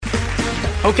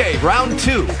Okay, round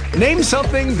two. Name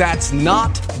something that's not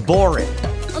boring.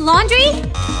 A laundry?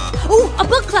 Ooh, a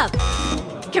book club.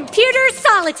 Computer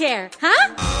solitaire,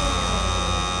 huh?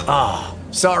 Ah,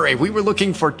 oh, sorry, we were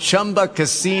looking for Chumba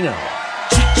Casino.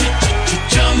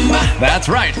 That's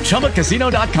right,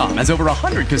 ChumbaCasino.com has over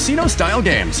 100 casino-style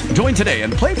games. Join today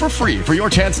and play for free for your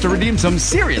chance to redeem some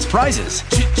serious prizes.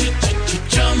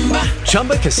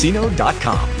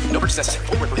 ChumbaCasino.com. No purchase necessary.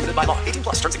 Void where prohibited by law. 18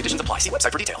 plus. Terms and conditions apply. See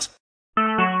website for details.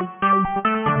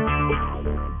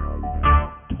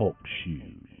 Talk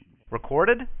shoes.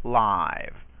 Recorded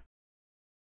live.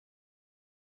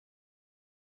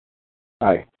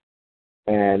 Hi,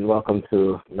 and welcome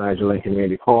to Nigel Lane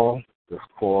Community Call. This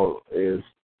call is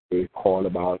a call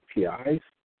about PIs,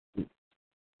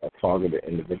 a targeted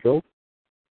individual.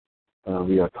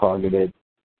 We are targeted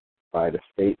by the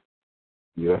state,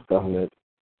 U.S. government.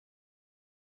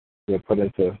 We are put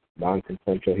into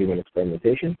non-consensual human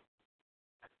experimentation.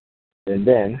 And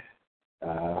then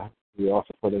we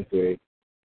also put into a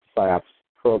PSYOPs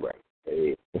program,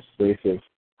 a persuasive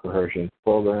coercion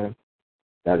program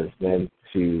that is meant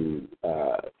to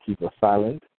keep us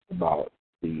silent about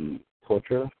the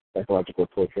torture, psychological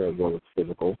torture as well as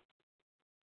physical,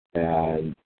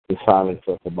 and to silence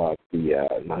us about the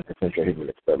non-consensual human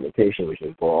experimentation, which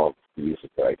involves the use of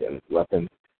direct weapons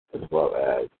as well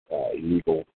as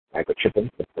illegal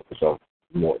microchipping for the purpose of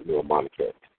neural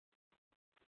monitoring.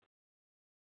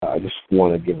 I just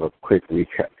want to give a quick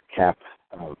recap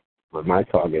of my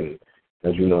target.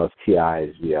 As you know, as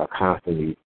TIs, we are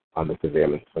constantly under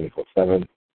surveillance 24/7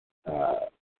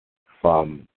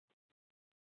 from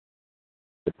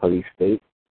the police state,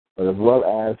 but as well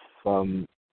as from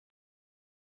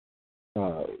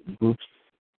groups,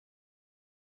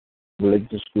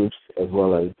 religious groups, as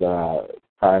well as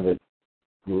private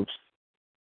groups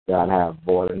that have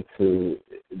bought into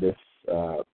this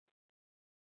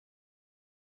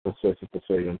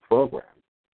persuasion program,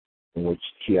 in which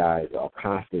TIs are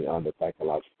constantly under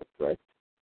psychological threat,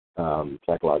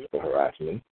 psychological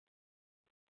harassment.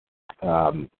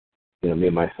 Me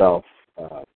and myself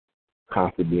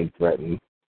constantly being threatened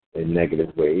in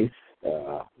negative ways,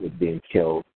 with being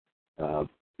killed,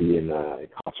 being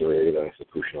incarcerated or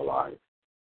institutionalized.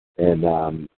 And,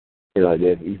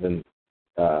 they've even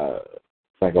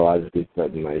psychologically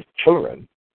threatened my children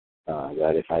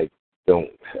that if I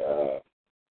don't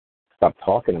stop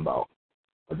talking about,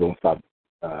 or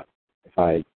if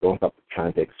I don't stop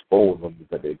trying to expose what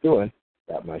that they're doing,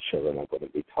 that my children are going to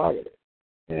be targeted.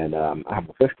 And I have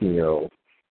a 15-year-old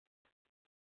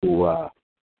who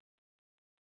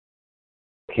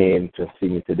came to see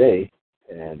me today,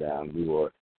 and I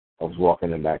was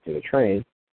walking him back to the train,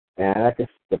 and I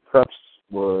guess the Perps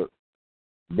were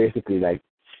basically like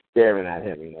staring at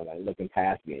him, like looking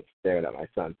past me and staring at my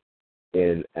son,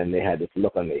 and they had this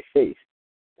look on their face.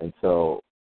 And so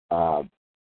I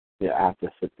have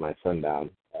to sit my son down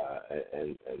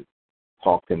and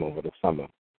talk to him over the summer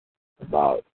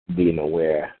about being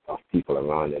aware of people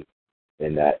around him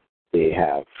and that they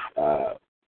have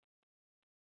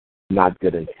not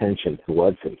good intention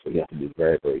towards him. So he has to be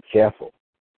very, very careful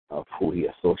of who he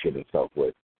associates himself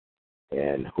with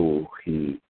and who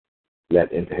he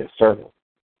let into his circle,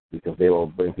 because they will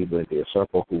bring people into your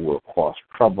circle who will cause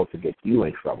trouble to get you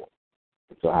in trouble.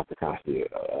 And so I have to constantly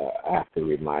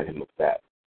remind him of that.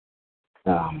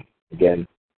 Again,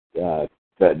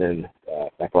 threatening,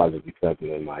 psychologically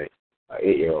threatening my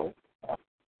 8-year-old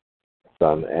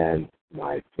son and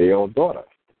my 3-year-old daughter,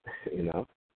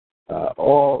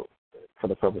 all for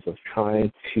the purpose of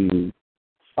trying to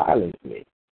silence me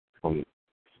from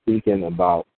speaking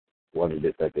about what it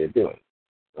is that they're doing,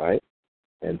 right?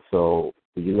 And so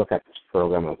when you look at this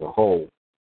program as a whole,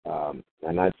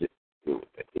 and I just,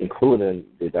 including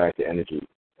the directed energy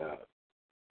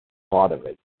part of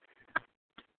it,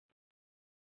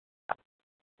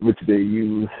 which they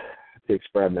use to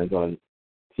experiment on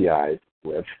TIs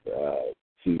with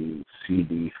to see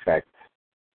the effect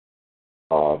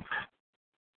of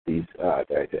these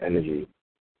directed energy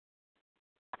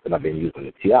that have been used on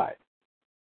the TI.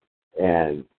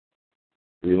 And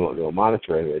remote neural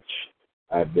monitoring, which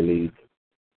I believe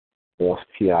most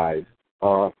TIs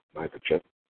are microchipped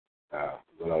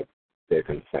without their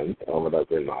consent or without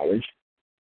their knowledge.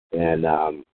 And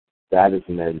that is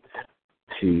meant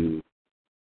to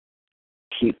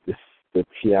keep the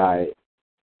TI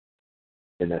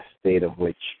in a state of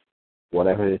which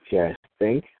whatever the TI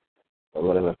think or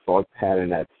whatever thought pattern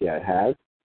that TI has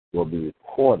will be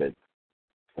recorded,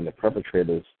 and the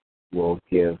perpetrators will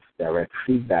give direct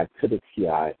feedback to the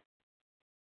TI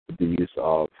with the use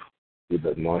of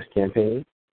either noise campaigns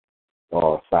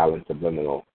or silent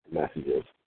subliminal messages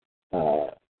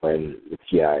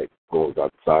TI goes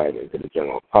outside into the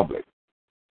general public.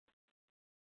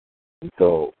 And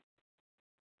so,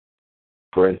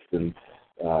 for instance,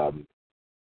 the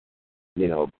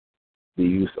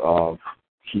use of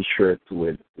T-shirts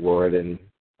with wording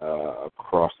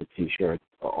across the T-shirt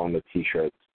or on the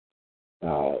T-shirts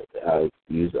as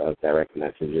use of direct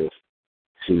messages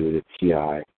to the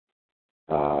TI,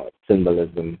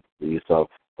 symbolism, the use of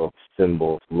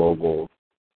symbols, logos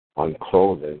on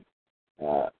clothing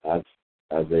as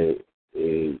a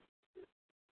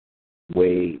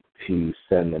way to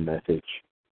send a message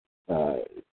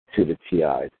to the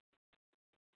TIs.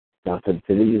 Now, to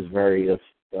use various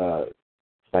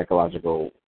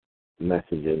psychological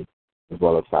messaging as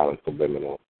well as silent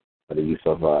subliminal, the use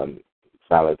of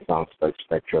silent sound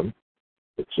spectrum,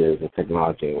 which is a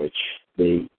technology in which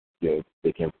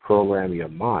they can program your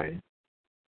mind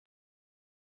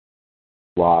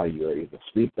while you're either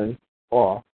sleeping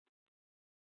or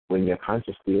when you're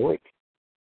consciously awake.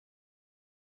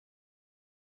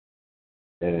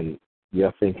 And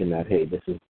you're thinking that, hey, this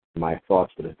is my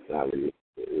thoughts, but it's not really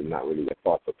your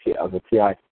thoughts. As a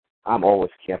TI, I'm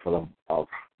always careful of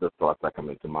the thoughts that come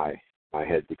into my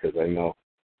head, because I know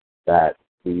that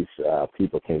these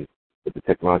people can, with the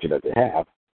technology that they have,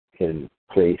 can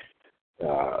place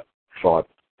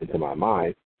thoughts into my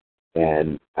mind,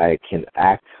 and I can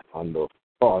act on those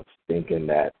thoughts thinking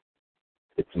that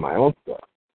it's my own thought,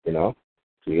 So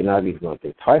you're not even going to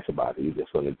think twice about it. You're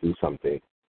just going to do something.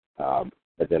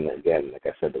 But then again, like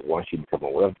I said, that once you become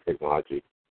aware of the technology,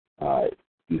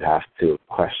 you have to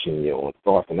question your own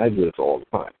thoughts. And I do this all the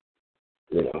time.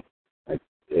 Like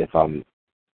if I'm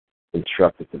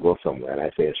instructed to go somewhere, and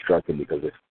I say instructed because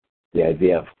if the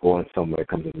idea of going somewhere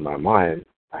comes into my mind,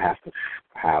 I have to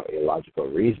have a logical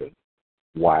reason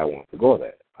why I want to go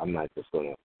there. I'm not just going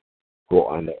to go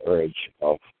on the urge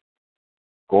of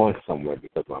going somewhere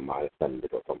because my mind is telling me to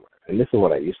go somewhere. And this is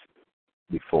what I used to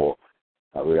do before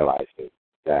realizing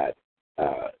that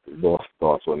those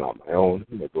thoughts were not my own,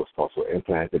 that those thoughts were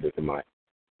implanted into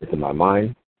my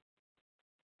mind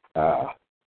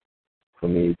for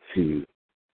me to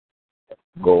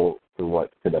go to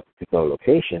the particular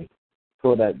location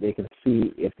so that they can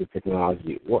see if the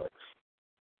technology works,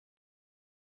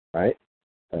 right?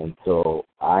 And so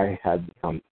I had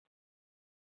become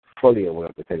fully aware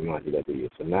of the technology that they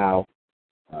use. So now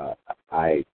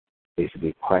I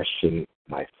basically question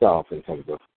myself in terms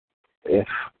of if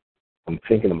I'm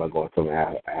thinking about going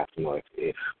somewhere, I have to know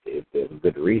if there's a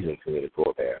good reason for me to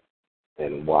go there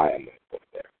and why I'm going to go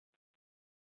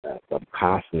there. So I'm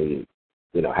constantly,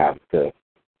 have to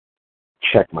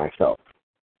check myself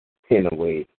in a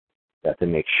way that to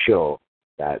make sure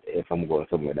that if I'm going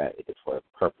somewhere, that it is for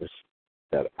a purpose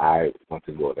that I want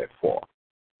to go there for,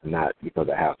 and not because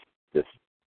I have this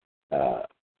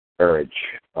urge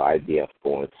or idea of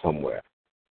going somewhere.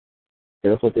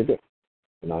 That's what they do.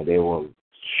 They will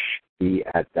be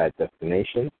at that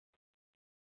destination,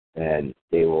 and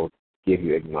they will give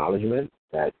you acknowledgement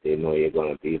that they know you're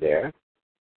going to be there.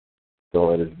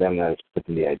 So it is them that is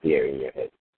putting the idea in your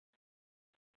head.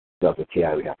 So as a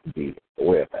TI, we have to be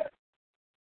aware of that.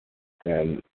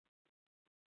 And,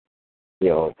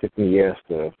 it took me years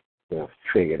to,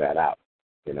 figure that out,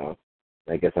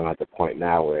 I guess I'm at the point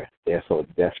now where they're so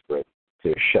desperate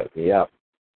to shut me up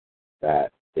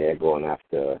that they're going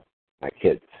after my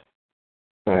kids,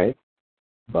 right?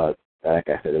 But like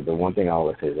I said, the one thing I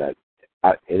always say is that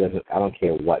I don't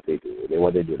care what they do.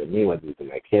 What they do to me, what they do to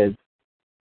my kids,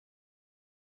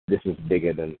 this is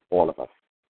bigger than all of us.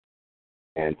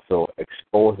 And so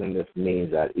exposing this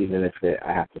means that even if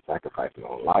I have to sacrifice my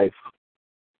own life,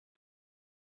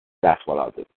 that's what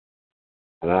I'll do.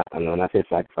 And when I say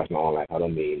sacrifice my own life, I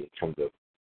don't mean in terms of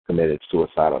committing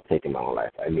suicide or taking my own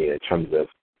life. I mean in terms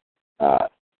of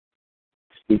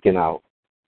speaking out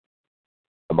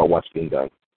about what's being done,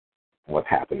 what's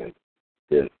happening,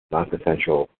 the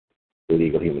non-consensual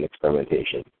illegal human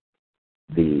experimentation,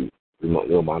 the remote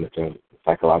neural monitoring, the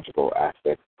psychological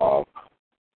aspect of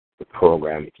the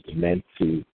program, which is meant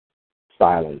to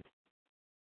silence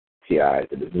TIs,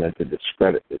 it is meant to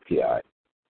discredit the TI.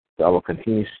 So I will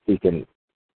continue speaking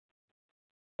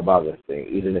about this thing,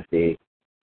 even if they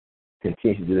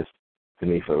continue to do this to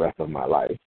me for the rest of my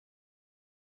life.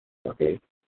 Okay?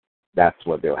 That's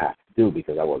what they'll have to do,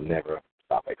 because I will never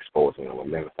stop exposing. I will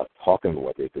never stop talking about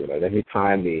what they do. And every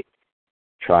time they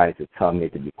try to tell me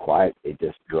to be quiet, it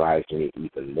just drives me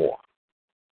even more.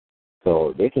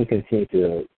 So they can continue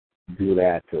to do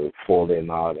that, to fold their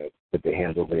mouth, or put their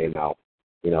hands over their mouth.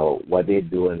 What they're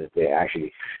doing is they're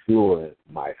actually fueling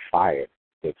my fire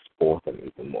to expose them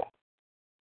even more.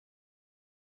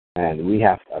 And we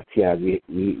have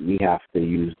we have to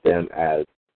use them as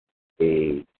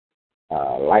a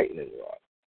lightning rod.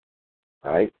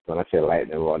 All right. When I say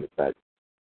lightning rod, it's that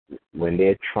when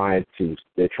they're trying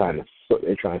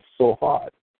so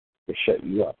hard to shut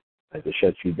you up and to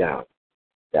shut you down,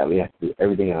 that we have to do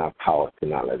everything in our power to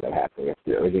not let that happen. We have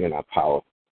to do everything in our power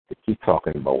to keep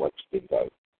talking about what's being done,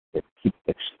 to keep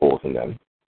exposing them.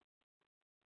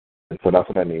 And so that's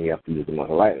what I mean. We have to use them as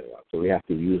a lightning rod. So we have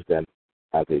to use them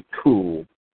as a tool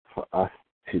for us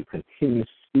to continue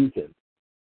speaking,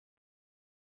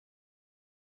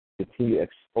 continue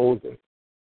exposing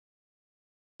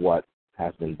what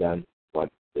has been done, what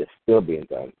is still being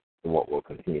done, and what will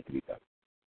continue to be done.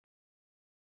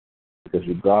 Because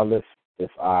regardless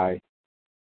if I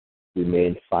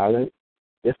remain silent,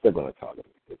 they're still going to target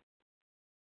me.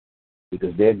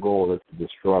 Because their goal is to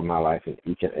destroy my life in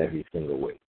each and every single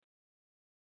way.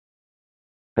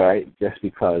 Right? Just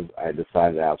because I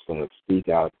decided I was going to speak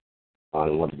out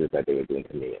on what it is that they were doing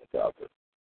to me and to others.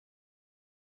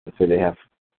 And so they have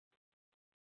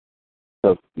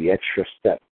took the extra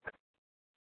step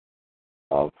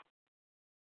of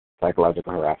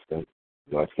psychological harassment,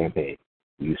 noise campaign,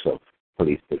 use of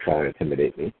police to try and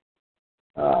intimidate me,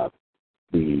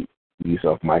 the use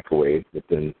of microwave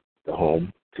within the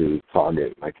home to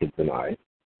target my kids and I,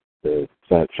 to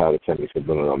try to send me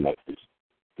subliminal messages,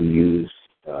 to use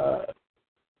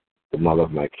the mother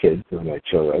of my kids and my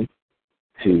children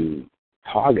to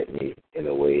target me in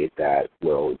a way that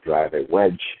will drive a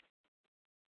wedge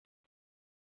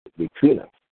between us.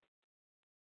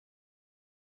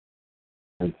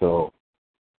 And so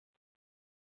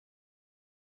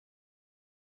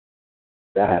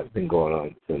that has been going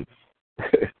on since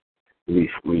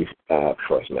we've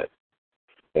first met.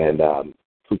 And 2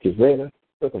 years later,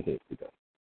 still continues to be done.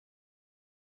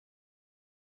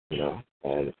 You know,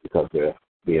 and it's because they're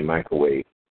being microwaved.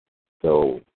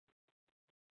 So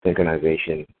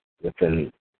synchronization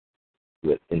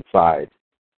inside,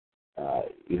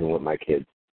 even with my kids,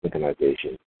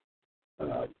 synchronization,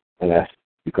 and that's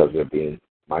because they're being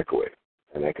microwaved.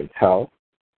 And I can tell,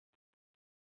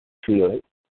 feel it,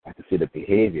 I can see the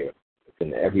behavior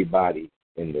within everybody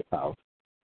in this house,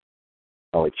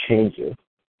 how it changes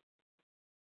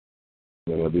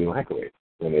when they're being microwaved,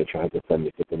 when they're trying to send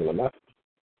me subliminal message.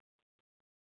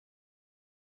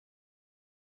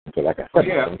 So like I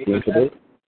said,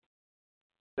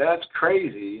 that's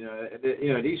crazy.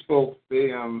 These folks,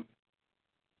 they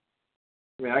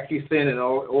I keep saying it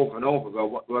over and over, but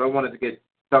what I wanted to get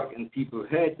stuck in people's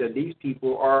heads that these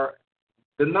people are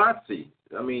the Nazis.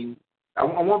 I mean, I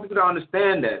want people to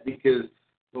understand that, because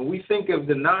when we think of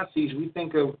the Nazis, we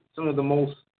think of some of the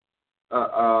most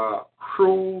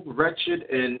cruel, wretched,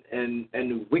 and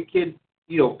wicked,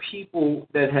 people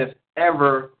that has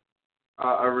ever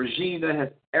a regime that has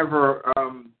ever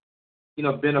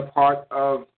been a part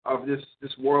of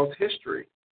this world's history.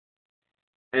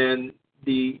 And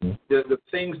the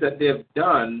things that they've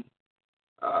done,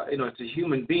 to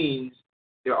human beings,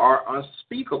 they are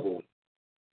unspeakable.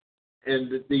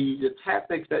 And the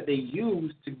tactics that they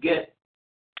use to get,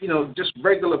 just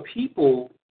regular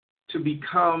people to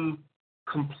become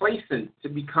complacent, to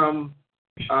become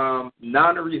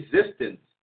non-resistant.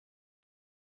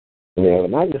 Yeah,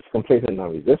 not just complacent and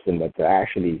non-resistant, but to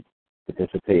actually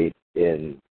participate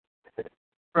in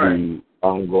the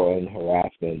ongoing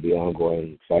harassment, the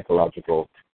ongoing psychological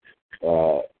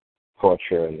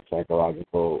torture, and the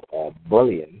psychological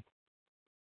bullying.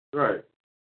 Right.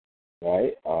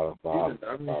 Right.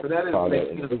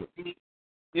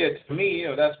 To me,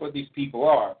 that's what these people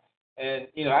are, and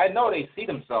I know they see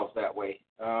themselves that way.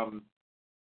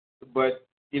 But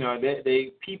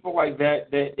they people like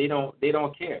that, they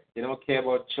don't care. They don't care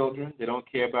about children. They don't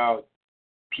care about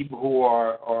people who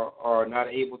are not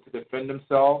able to defend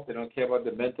themselves. They don't care about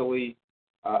the mentally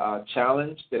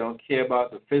challenged. They don't care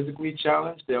about the physically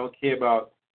challenged. They don't care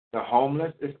about the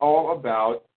homeless. It's all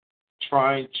about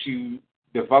trying to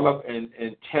develop and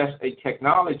test a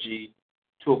technology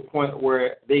to a point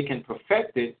where they can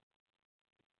perfect it,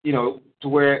 to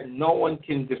where no one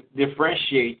can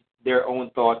differentiate their own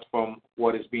thoughts from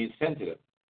what is being sent to them.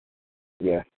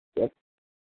 Yeah. Yep.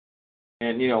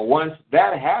 And, once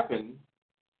that happens,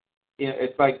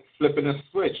 it's like flipping a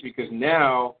switch, because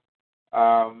now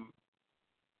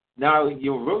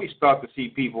you'll really start to see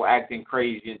people acting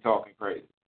crazy and talking crazy.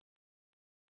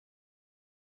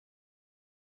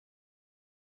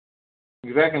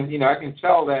 Because I can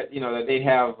tell that, that they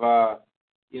have,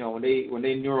 when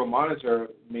they neuromonitor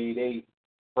me,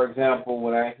 for example,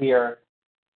 when I hear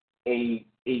a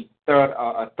thud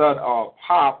or a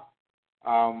pop,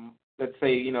 let's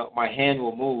say, my hand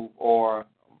will move, or,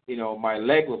 my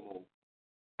leg would move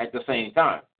at the same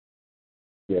time.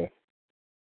 Yeah.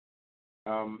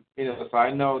 So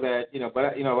I know that, but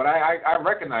I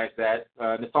recognize that,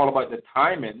 it's all about the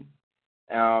timing.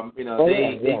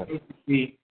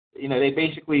 They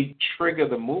basically trigger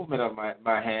the movement of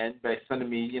my hand by sending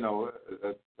me, a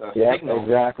signal.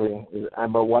 Exactly.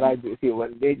 But what I do, see,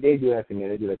 when they do that to me,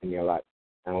 they do that to me a lot.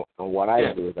 And what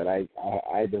I do is that I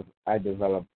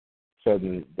develop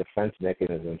certain defense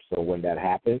mechanisms. So when that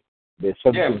happens, there's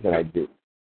some things that I do.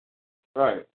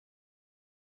 Right.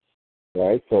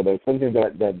 Right. So there's something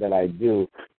that I do,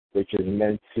 which is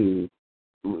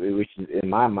in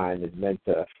my mind is meant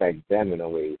to affect them in a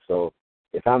way. So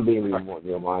if I'm being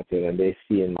remotely monitored and they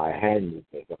see in my hand movement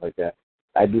and stuff like that,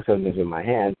 I do something with my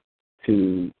hand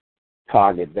to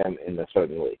target them in a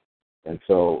certain way. And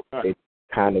so it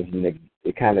kind of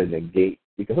negates,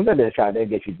 because sometimes they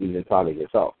get you to even target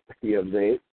yourself. You know what I'm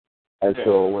saying? And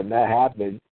so when that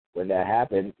happens, like I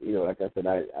said,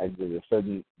 there's a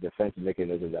certain defense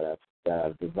mechanism that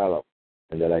I've developed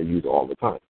and that I use all the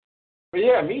time. But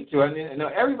yeah, me too. I mean,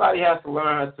 everybody has to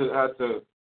learn how to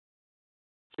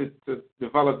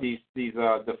develop these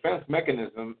defense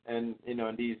mechanisms and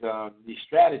these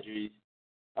strategies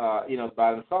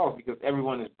by themselves, because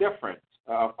everyone is different.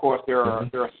 Of course, there are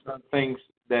certain things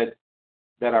that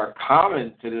are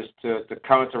common to this to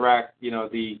counteract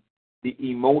the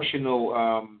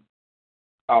emotional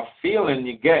feeling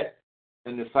you get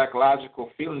and the psychological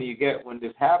feeling you get when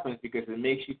this happens, because it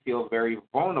makes you feel very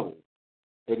vulnerable.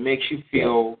 It makes you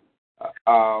feel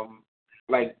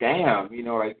like, damn,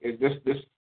 like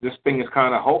this thing is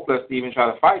kind of hopeless to even try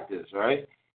to fight this, right?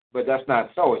 But that's not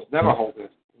so. It's never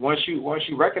hopeless. Once you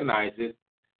recognize it,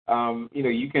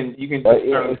 you can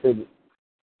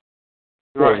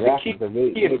right. Exactly.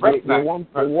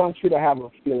 They want you to have a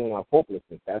feeling of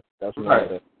hopelessness. That's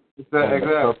right. The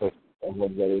purpose of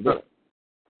what they do.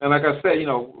 And like I said,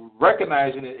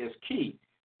 recognizing it is key.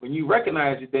 When you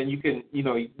recognize it, then you can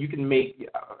make,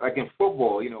 like in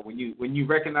football, when you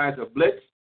recognize a blitz,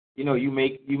 you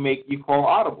call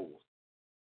audibles.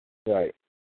 Right.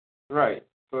 Right.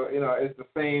 So it's the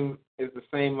same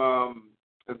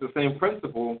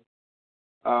principle.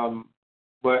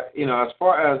 But as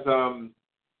far as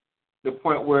the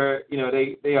point where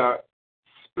they are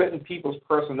splitting people's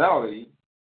personality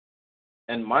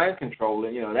and mind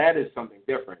controlling, that is something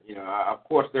different. Of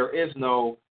course, there is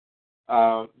no.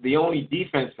 The only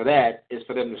defense for that is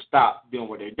for them to stop doing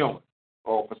what they're doing,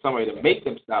 or for somebody to make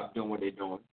them stop doing what they're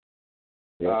doing.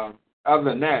 Yeah. Other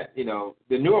than that,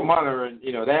 the newer monitoring,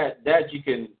 that you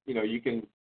can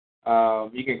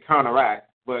counteract,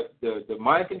 but the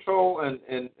mind control and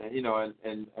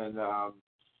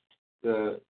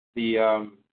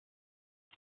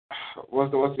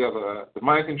what's the other, the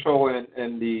mind control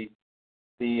and the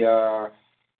basically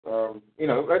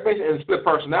and split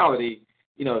personality,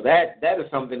 that is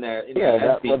something that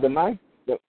but the mind,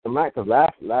 because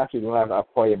last week I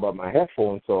called you about my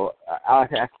headphones, so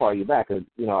I call you back because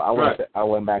I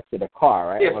went back to the car,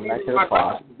 right? Yeah, I went back to the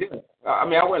car. I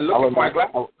went looking for my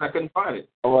glasses. I couldn't find it.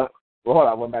 I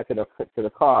went back to the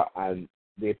car and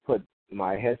they put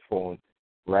my headphones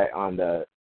right on the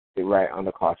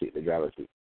car seat, the driver's seat.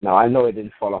 Now I know it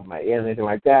didn't fall off my ears or anything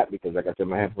like that, because like I said,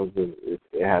 my headphones it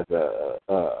has a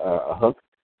hook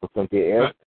for some of your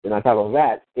ears. And on top of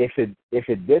that, if it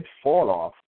did fall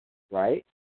off, right?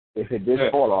 If it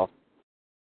did fall off,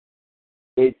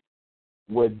 it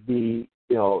would be,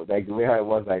 like the way how it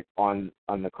was, like on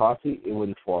the car seat, it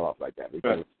wouldn't fall off like that.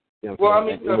 Because, maybe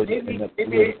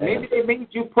they made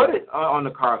you put it on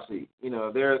the car seat.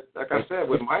 They're, like I said,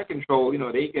 with mind control,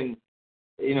 they can,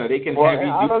 they can have you.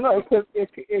 I don't know. It could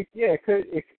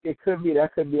be.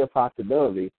 That could be a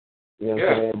possibility. You know what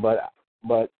I'm saying?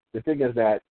 But the thing is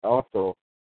that also,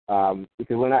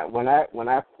 because when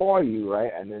I call you,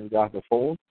 right, and then got the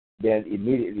phone, then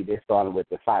immediately they started with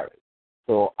the siren.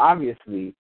 So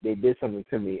obviously they did something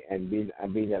to me, and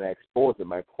being that I exposed it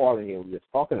by calling you and just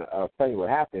talking, telling you what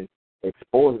happened,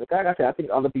 exposed it. Like I said, I think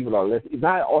other people are listening. It's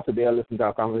not also they are listening to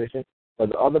our conversation, but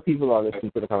the other people are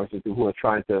listening to the conversation too, who are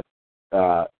trying to,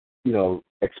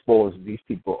 expose these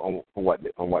people on what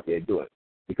they're doing.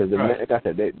 Because like I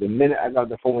said, the minute I got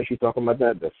the phone when she talking about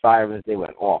that, the sirens, they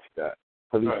went off. The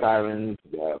police sirens,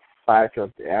 the fire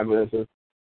trucks, the ambulances.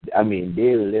 I mean,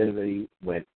 they literally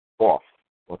went off.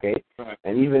 Okay,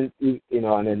 and even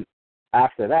and then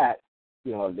after that,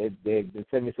 they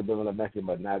sent me subliminal message,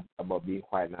 but not about being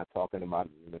quiet, not talking about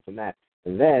this and that.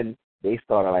 And then they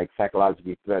started like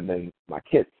psychologically threatening my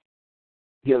kids.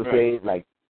 You know what I'm saying? Like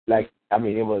I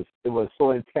mean, it was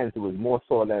so intense. It was more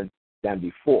so than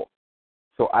before.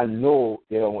 So I know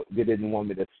they didn't want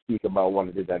me to speak about what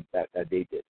it is that they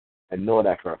did. I know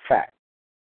that for a fact.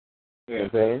 Yeah. You know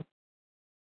what I'm saying?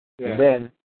 Yeah. And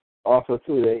then also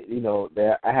too,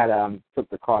 I had took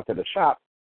the car to the shop,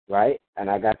 right?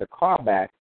 And I got the car back,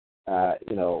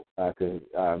 because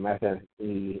my friend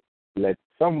he let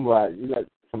some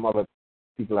other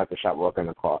people at the shop work on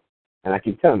the car. And I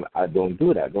keep telling them, I don't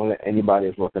do that. Don't let anybody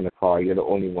else work on the car. You're the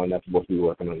only one that's supposed to be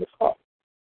working on this car.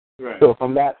 Right. So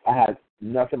from that, I had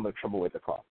nothing but trouble with the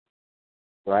car.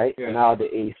 Right? Yeah. And now the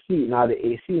AC is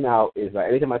like,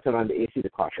 every time I turn on the AC, the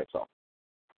car shuts off.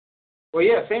 Well,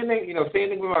 yeah, same thing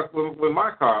with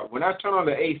my car. When I turn on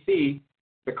the AC,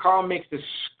 the car makes this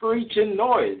screeching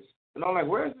noise. And I'm like,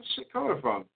 where is this shit coming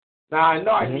from? Now, I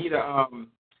know I need an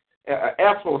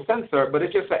airflow sensor, but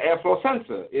it's just an airflow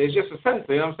sensor. It's just a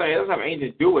sensor, you know what I'm saying? It doesn't have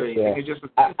anything to do with anything. Yeah. It's just a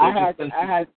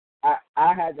sensor.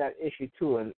 I had that issue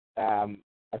too, and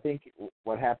I think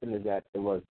what happened is that it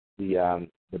was the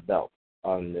belt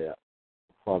on the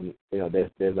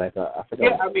there's like I forgot.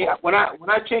 Yeah, I mean when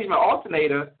I changed my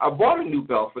alternator, I bought a new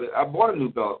belt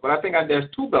but I think there's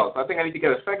two belts. I think I need to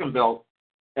get a second belt.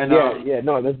 And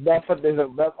no, there's a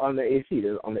belt on the AC.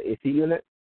 On the AC unit,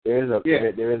 there is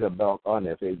a belt on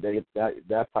there. So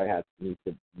that probably needs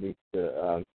to be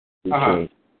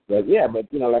changed. But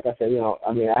like I said,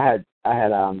 I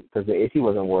had because the AC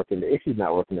wasn't working. The AC's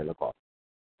not working in the car,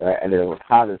 right? And it was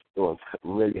hot. It was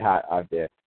really hot out there.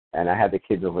 And I had the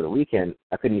kids over the weekend.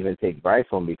 I couldn't even take Bryce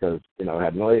home because, I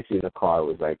had no AC in the car. It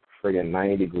was like friggin'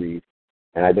 90 degrees.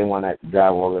 And I didn't want to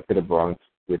drive all the way to the Bronx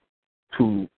with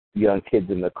two young kids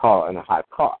in the car in a hot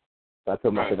car. So I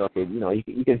told them, I said, okay,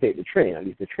 you can take the train. At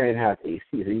least the train has AC.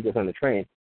 So you get on the train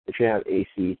has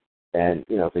AC, and,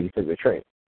 so you took the train.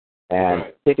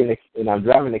 And I'm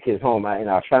driving the kids home.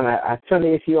 I turned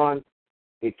the AC on.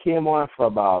 It came on for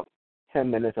about 10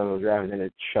 minutes. I was driving, and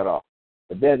it shut off.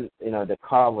 But then, the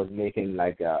car was making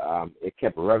it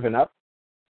kept revving up,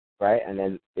 right? And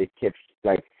then it kept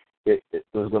it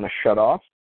was going to shut off.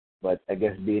 But I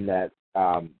guess being that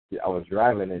I was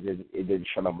driving, it didn't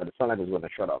shut off. But it sounded like it was going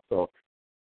to shut off. So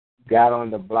got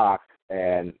on the block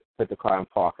and put the car in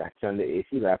park. I turned the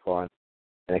AC back on,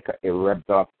 and it revved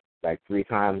up like 3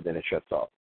 times, then it shuts off.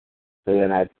 So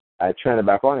then I turned it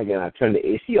back on again. I turned the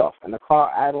AC off, and the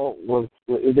car it wasn't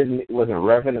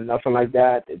revving or nothing like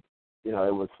that. It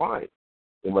was fine.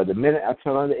 But the minute I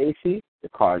turned on the AC, the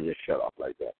car just shut off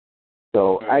like that.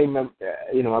 So I remember,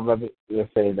 my brother was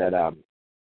saying that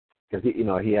because he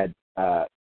had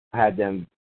them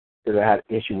because I had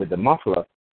an issue with the muffler,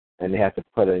 and they had to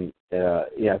put in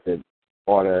he had to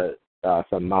order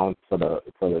some mounts for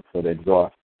the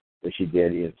exhaust, which he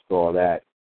did. He installed that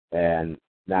and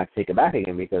not take it back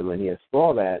again because when he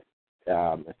installed that,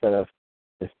 instead of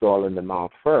installing the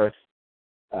mount first,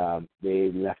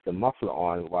 they left the muffler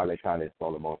on while they tried to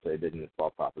install the mount, so it didn't install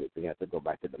properly. So you have to go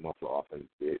back to the muffler off and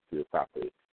do it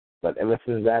properly. But ever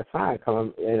since that time,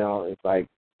 it's like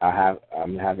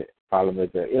I'm having problems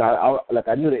with the,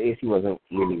 I knew the AC wasn't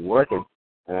really working,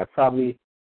 and I probably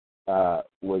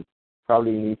would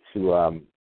need to.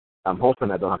 I'm hoping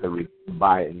I don't have to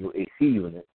buy a new AC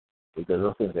unit because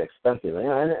those things are expensive.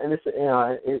 And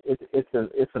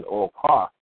it's an old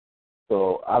car,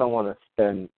 so I don't want to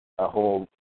spend a whole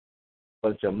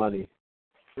bunch of money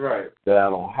that I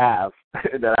don't have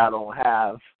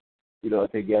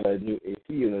to get a new AC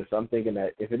unit. So I'm thinking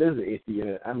that if it is an AC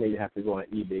unit, I may have to go on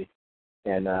eBay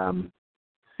and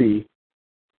see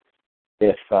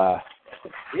if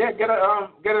get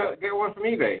one from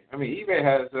eBay. I mean, eBay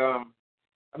has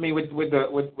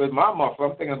with my muffler,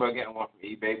 I'm thinking about getting one from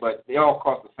eBay, but they all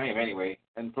cost the same anyway.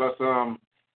 And plus,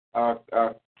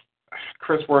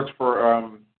 Chris works for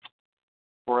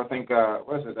I think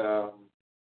what is it,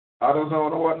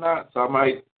 AutoZone or whatnot. So I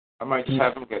might just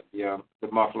have him get the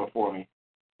muffler for me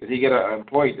because he get an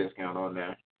employee discount on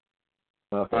there.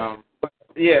 Okay.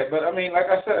 But I mean, like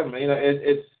I said,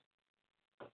 it's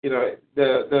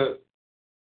the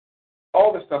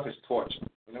all this stuff is torture.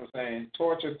 You know what I'm saying?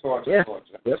 Torture. Yes.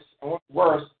 And what's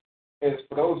worse is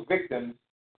for those victims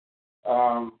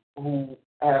who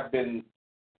have been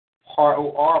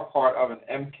who are part of an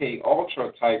MK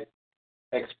Ultra type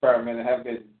experiment and have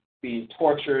been being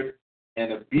tortured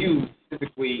and abused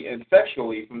physically and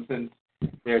sexually from since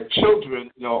they're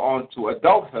children, on to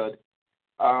adulthood.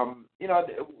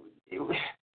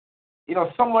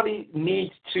 Somebody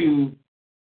needs to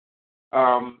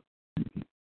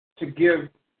give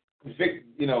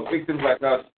victims like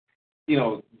us,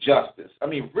 justice. I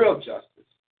mean, real justice,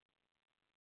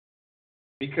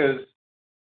 because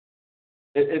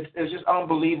it's just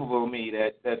unbelievable to me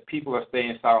that people are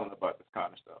staying silent about this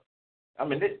kind of stuff. I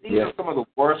mean, these are some of the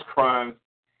worst crimes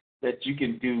that you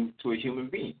can do to a human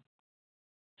being.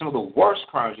 Some of the worst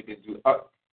crimes you can do,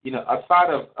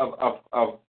 aside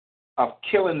of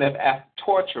killing them after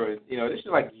torture. This is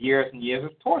like years and years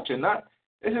of torture.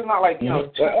 This is not like 2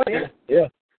 years. Yeah.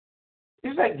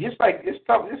 It's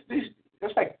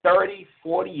like 30,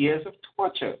 40 years of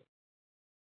torture.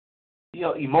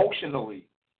 Emotionally,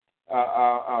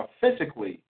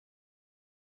 physically.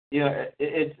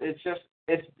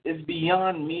 It's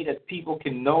beyond me that people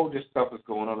can know this stuff is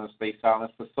going on and stay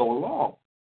silent for so long.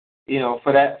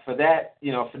 For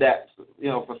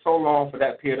so long, for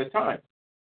that period of time.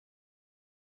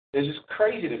 It's just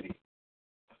crazy to me.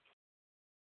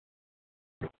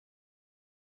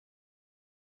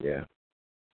 Yeah.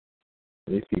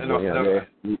 These people,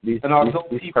 these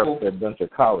Perps are a bunch of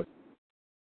cowards.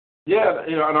 Yeah,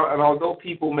 and although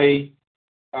people may,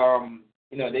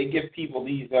 they give people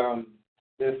these,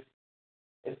 it's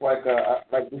like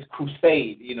this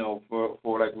crusade,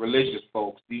 for like religious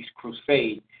folks, these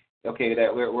crusades. Okay,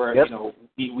 that we're we're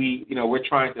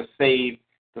trying to save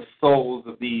the souls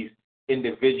of these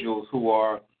individuals who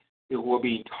are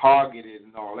being targeted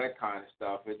and all that kind of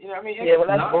stuff. And,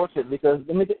 that's bullshit. Because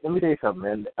let me tell you something,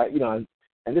 man.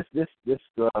 And this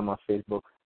girl on my Facebook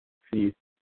feed,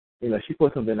 she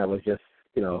put something that was just,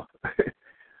 she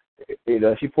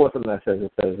put something that says,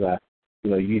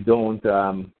 you don't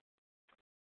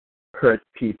hurt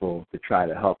people to try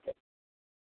to help them.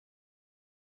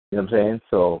 You know what I'm saying?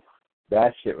 So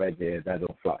that shit right there, that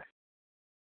don't fly.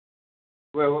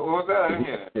 Well, what was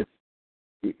that?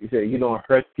 You say you don't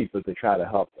hurt people to try to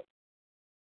help them.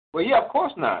 Well, yeah, of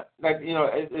course not. Like,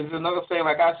 it's another saying,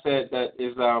 like I said, that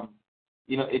is,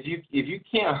 if you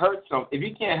can't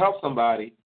help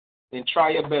somebody, then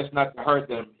try your best not to hurt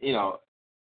them,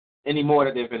 any more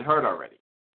that they've been hurt already.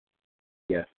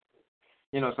 Yes.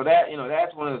 So that,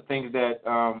 that's one of the things that,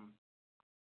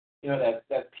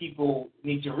 that people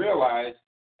need to realize.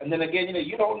 And then again,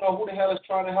 you don't know who the hell is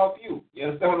trying to help you. You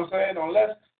understand what I'm saying?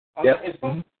 Unless if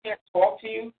somebody can't talk to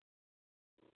you,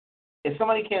 if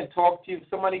somebody can't talk to you, if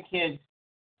somebody can't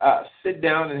sit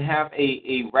down and have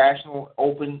a rational,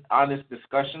 open, honest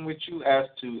discussion with you as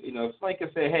to, if somebody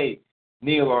can say, hey,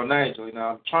 Neil or Nigel,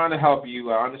 I'm trying to help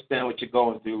you. I understand what you're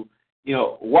going through.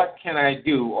 What can I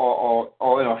do?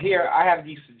 Or here, I have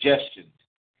these suggestions.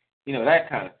 That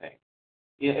kind of thing.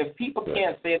 If people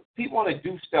can't say it, people want to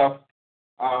do stuff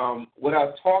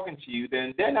without talking to you,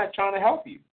 then they're not trying to help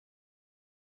you.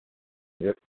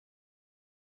 Yep.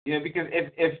 Because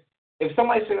if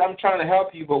somebody says, I'm trying to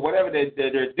help you, but whatever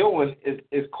they're doing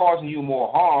is causing you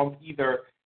more harm, either,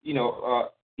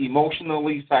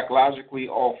 emotionally, psychologically,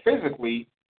 or physically,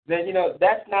 then,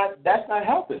 that's not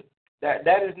helping.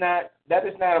 That is not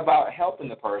about helping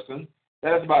the person.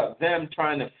 That is about them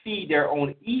trying to feed their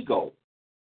own ego.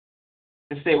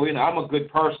 To say, well, I'm a good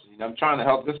person. I'm trying to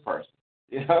help this person.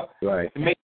 Right. To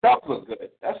make themselves look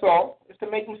good. That's all. It's to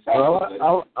make themselves look good.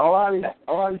 A lot of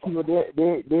these people, they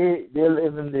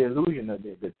live in the illusion of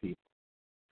they're good people.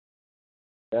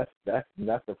 That's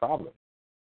the problem.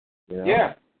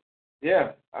 Yeah.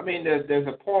 Yeah. I mean, there's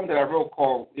a poem that I wrote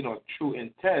called, True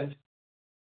Intent.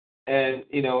 And,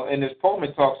 in this poem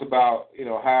it talks about,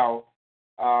 how,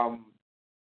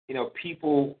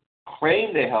 people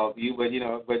claim to help you, but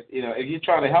if you're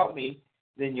trying to help me,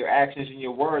 then your actions and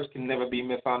your words can never be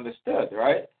misunderstood,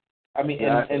 right? I mean,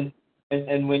 and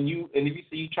if you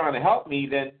say you're trying to help me,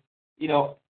 then,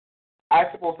 I'm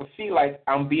supposed to feel like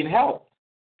I'm being helped.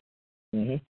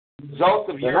 Mm-hmm. Results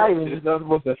of your not even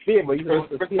supposed to feel, but you're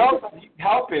supposed to feel. Results of you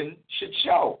helping should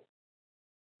show,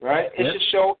 right? It should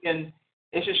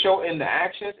show in the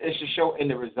actions. It should show in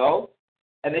the results,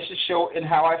 and it should show in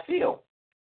how I feel.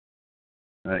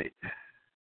 Right.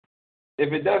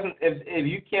 If it doesn't, if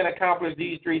you can't accomplish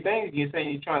these three things, you're saying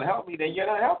you're trying to help me, then you're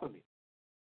not helping me.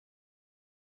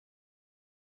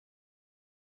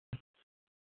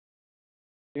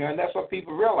 And that's what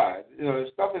people realize.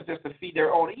 Stuff is just to feed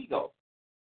their own ego.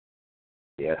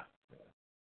 Yeah.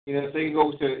 So they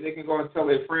can go and tell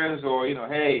their friends, or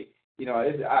hey,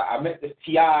 I met this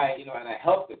TI, and I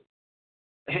helped him.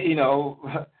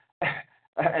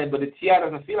 But the TI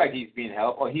doesn't feel like he's being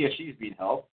helped, or he or she's being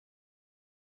helped.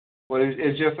 But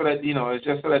it's just so that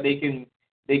they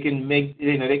can make,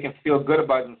 they can feel good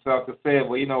about themselves to say,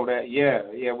 well,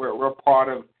 that we're part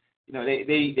of,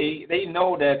 they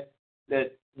know that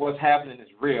what's happening is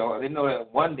real, and they know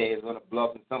that one day it's going to blow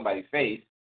up in somebody's face.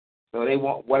 So they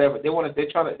want whatever they want to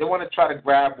try to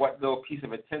grab what little piece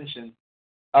of attention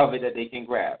of it that they can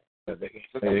grab. They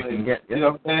can get. You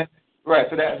know what I'm saying? Right.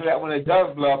 So that when it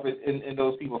does blow up in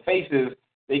those people's faces,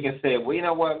 they can say, well, you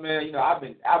know what, man,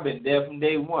 I've been there from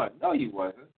day one. No, you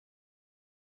wasn't.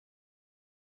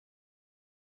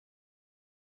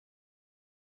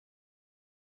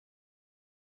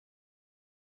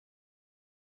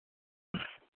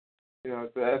 So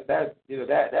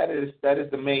that is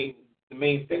the main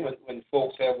thing when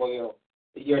folks say, well,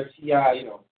 you're a TI,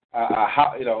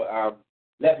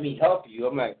 let me help you.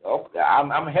 I'm like, oh,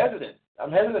 I'm hesitant.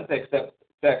 I'm hesitant to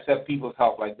accept people's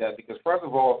help like that because first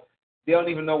of all, they don't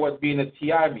even know what being a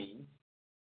TI means.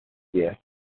 Yeah.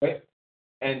 Right?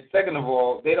 And second of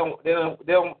all, they don't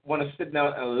want to sit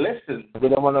down and listen. They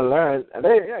don't want to learn.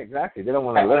 Yeah, exactly. They don't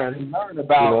want to learn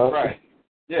about right.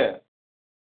 Yeah.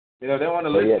 They want to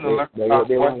listen and learn about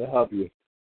they want to help you.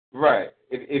 Right.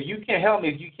 If you can't help me,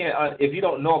 if you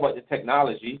don't know about the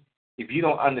technology, if you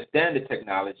don't understand the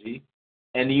technology,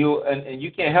 and you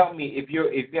can't help me if you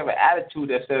have an attitude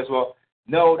that says, well,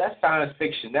 no, that's science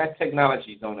fiction. That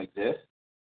technology don't exist.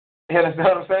 You understand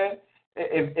what I'm saying?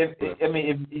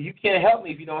 If you can't help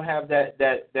me if you don't have that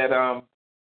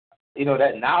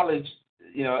knowledge,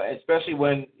 especially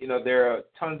when there are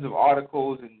tons of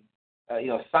articles and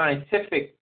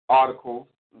scientific articles,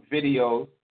 videos,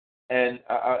 and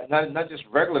not just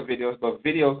regular videos, but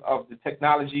videos of the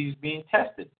technologies being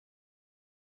tested.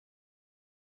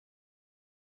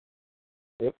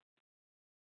 Yep.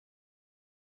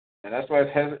 And that's why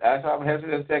I'm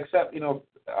hesitant to accept a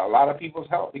lot of people's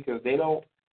help because they don't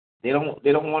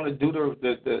want to do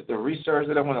the research.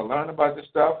 They don't want to learn about this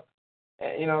stuff.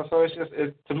 And, so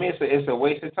to me it's a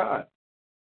waste of time.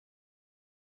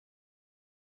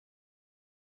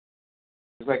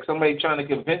 It's like somebody trying to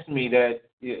convince me that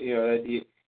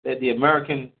that the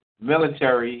American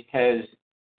military has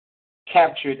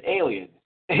captured aliens.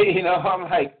 I'm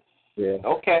like, yeah.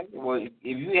 Okay, well, if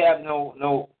you have no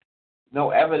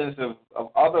evidence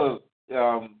of other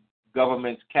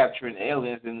governments capturing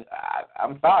aliens, then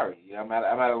I'm sorry. I'm at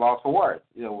a loss for words.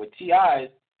 With TIs,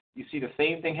 you see the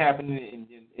same thing happening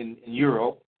in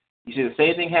Europe. You see the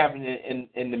same thing happening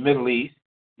in the Middle East.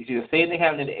 You see the same thing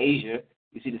happening in Asia.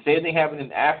 You see the same thing happening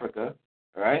in Africa,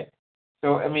 right?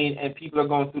 So, and people are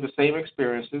going through the same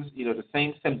experiences, the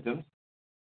same symptoms.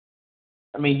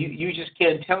 You just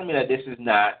can't tell me that this is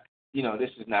not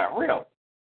real.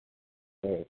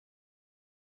 Right.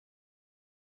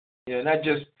 Not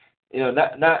just,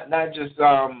 not just,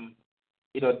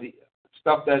 the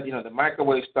stuff that, the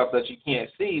microwave stuff that you can't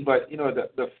see, but,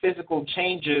 the physical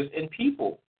changes in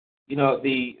people,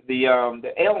 the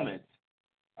ailments,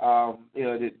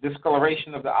 the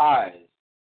discoloration of the eyes,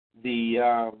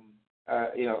 the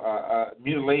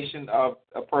mutilation of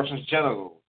a person's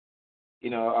genitals,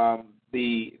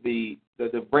 the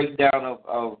breakdown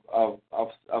of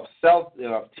cell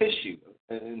of tissue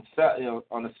and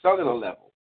on a cellular level.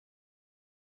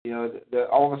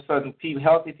 All of a sudden,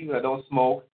 healthy people that don't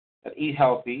smoke, that eat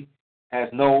healthy,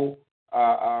 has no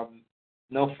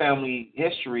family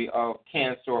history of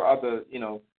cancer or other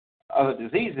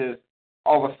diseases,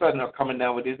 all of a sudden are coming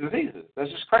down with these diseases. That's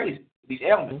just crazy. These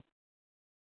ailments.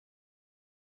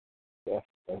 Yeah,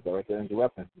 that's the right there in the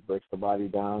weapon. It breaks the body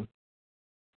down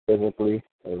physically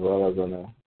as well as on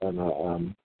a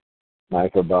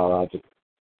microbiological.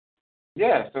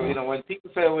 Yeah, so when people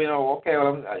say, okay,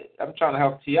 well, I'm trying to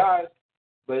help TIs,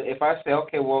 but if I say,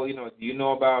 okay, well, do you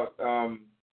know about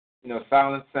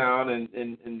silent sound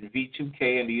and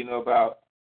V2K, and do you know about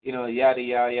yada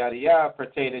yada yada yada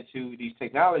pertaining to these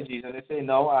technologies, and they say,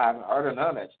 no, I haven't heard of none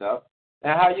of that stuff.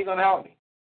 Now, how are you going to help me?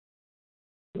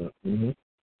 Mm-hmm.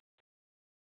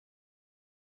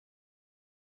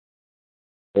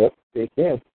 Yep, they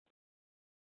can.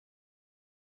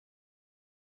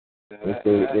 They like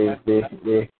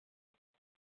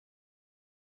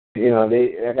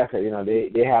I said,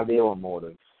 they have their own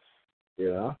motives,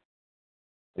 Yeah.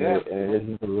 And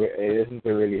it isn't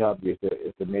to really help you.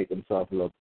 It's to make themselves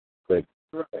look good.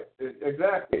 Right.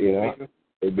 Exactly.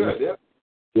 They do good. Yep.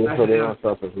 it for their own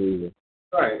selfish reason.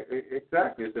 Right.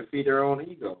 Exactly. It's to feed their own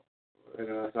ego.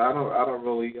 So I don't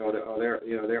really, or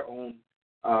their own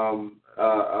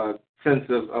sense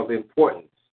of importance.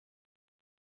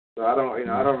 So I don't,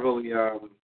 I don't really,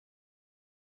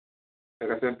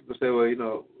 like I said, people say,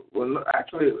 well,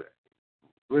 actually,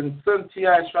 when some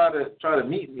TIs try to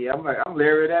meet me, I'm like, I'm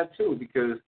leery of that too,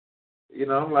 because,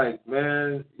 I'm like,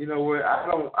 man, what? I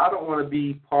don't want to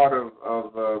be part of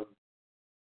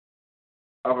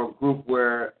a group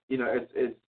where,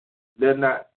 it's they're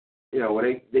not,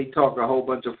 where they talk a whole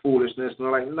bunch of foolishness, and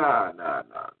they're like, nah.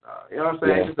 You know what I'm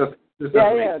saying? Yeah.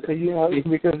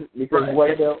 Because right.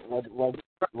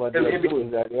 what they do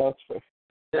is that they'll.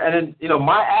 And then,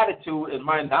 my attitude and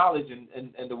my knowledge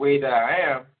and the way that I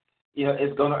am,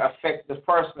 is going to affect the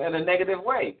person in a negative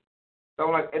way. So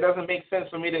I'm like, it doesn't make sense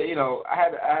for me to, I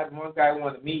had one guy I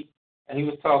wanted to meet, and he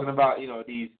was talking about,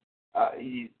 these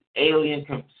alien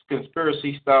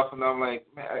conspiracy stuff, and I'm like,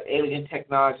 man, alien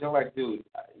technology. I'm like, dude,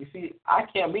 You see, I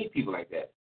can't meet people like that.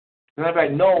 And I'm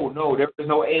like, no, there is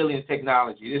no alien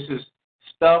technology. This is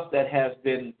stuff that has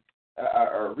been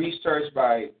researched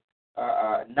by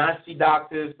Nazi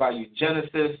doctors, by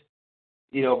eugenicists,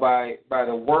 by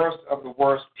the worst of the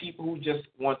worst people who just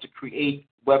want to create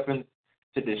weapons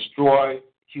to destroy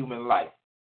human life,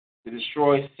 to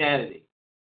destroy sanity.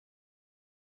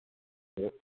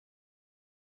 Yep.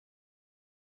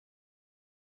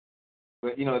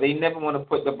 But they never want to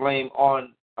put the blame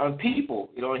on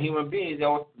people, human beings. They're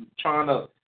always trying to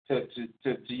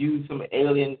use some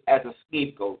alien as a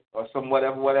scapegoat or some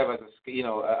whatever as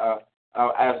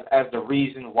the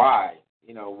reason why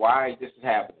why this is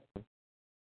happening.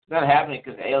 It's not happening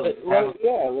because aliens. Well,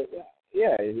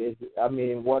 yeah. I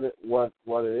mean, what it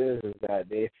is that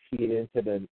they feed into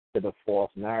the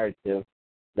false narrative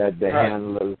that the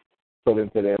handlers put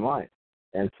into their mind,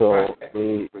 and so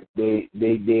they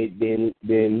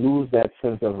lose that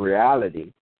sense of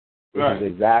reality, which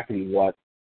is exactly what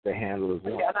the handlers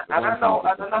want. Yeah, and I know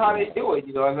how they do it.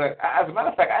 As a matter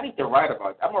of fact, I need to write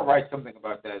about it. I'm gonna write something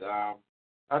about that.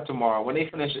 Not tomorrow. When they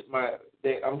finish it,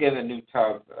 I'm getting a new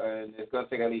tub, and it's gonna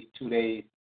take at least 2 days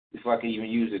before I can even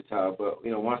use the tub. But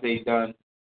once they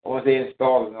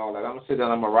install it and all that, I'm gonna sit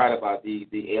down. I'm gonna write about the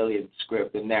alien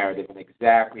script, the narrative, and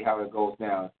exactly how it goes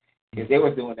down. Because they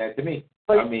were doing that to me.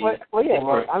 They were doing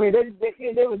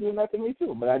that to me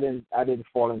too. But I didn't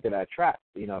fall into that trap,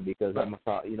 because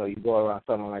you go around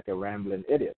sounding like a rambling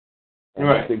idiot, and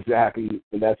that's exactly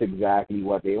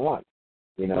what they want,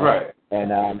 Right.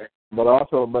 And I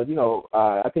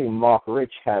think Mark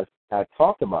Rich had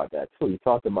talked about that too. He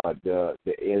talked about the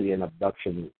alien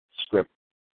abduction script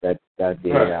that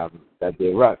they run,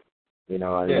 and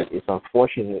it's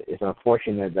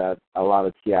unfortunate that a lot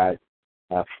of TIs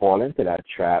fall into that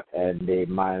trap, and they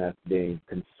might have been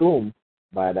consumed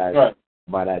by that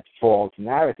false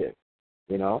narrative,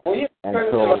 Hold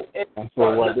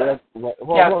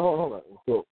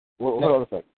on a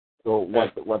second. So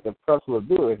what the press will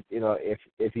do is,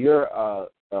 if you're a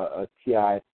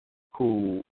TI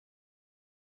who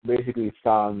basically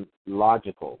sound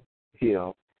logical,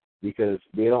 because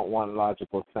they don't want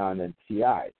logical sound in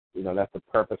TIs. That's the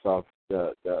purpose of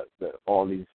the all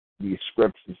these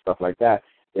scripts and stuff like that,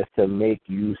 is to make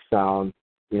you sound,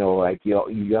 like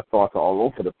your thoughts are all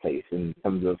over the place in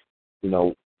terms of,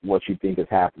 what you think is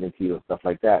happening to you and stuff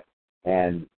like that.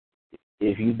 And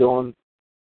if you don't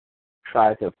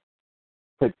try to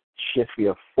shift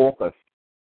your focus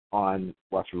on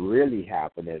what's really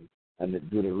happening and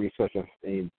do the research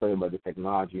and study about the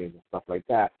technology and stuff like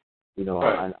that,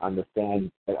 and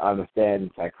understand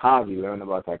psychology, learn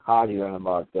about psychology, learn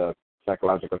about the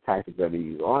psychological tactics that they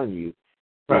use on you.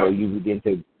 You begin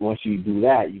to, once you do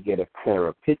that, you get a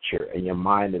clearer picture, and your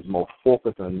mind is more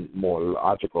focused on more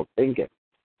logical thinking.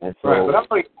 And so, but I'm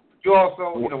like, you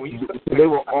also, when you they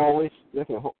will always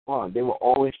hold on. They will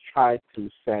always try to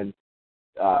send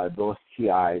those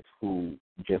TIs who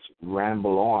just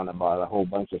ramble on about a whole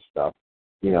bunch of stuff,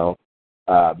 because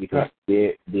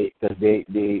they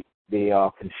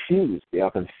are confused. They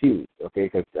are confused, okay?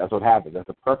 Because that's what happens. That's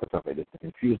the purpose of it, is to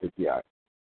confuse the TI.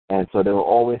 And so they will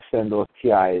always send those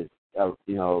TIs,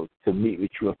 to meet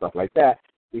with you and stuff like that,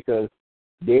 because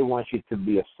they want you to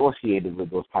be associated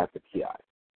with those types of TIs.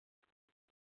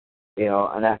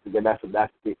 And that's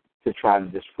to try to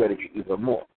discredit you even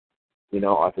more,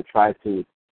 or to try to,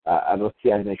 those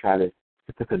TIs may try to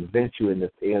convince you in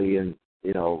this alien,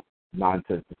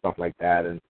 nonsense and stuff like that,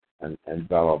 and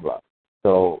blah blah blah.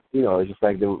 So it's just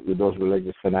like with those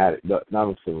religious fanatics, not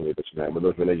necessarily religious fanatics, but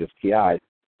those religious TIs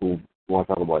who want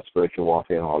to talk about spiritual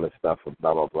warfare and all this stuff and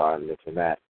blah blah blah and this and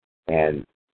that, and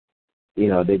they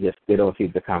don't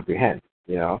seem to comprehend.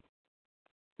 They also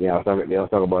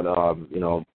talk about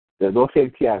those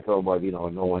same TIs talk about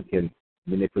no one can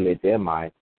manipulate their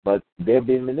mind, but they're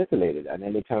being manipulated, and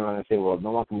then they turn around and say, well,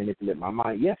 no one can manipulate my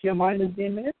mind. Yes, your mind is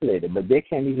being manipulated, but they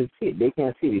can't even see it. They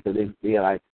can't see it because they are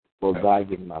like, well, God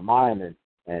gave me my mind,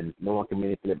 and no one can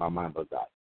manipulate my mind but God.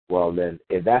 Well, then,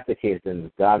 if that's the case,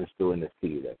 then God is doing this to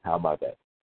you. Then how about that?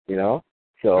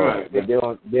 So they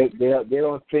don't think,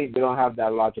 they don't have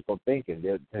that logical thinking.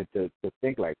 They to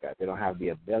think like that. They don't have the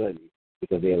ability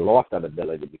because they lost that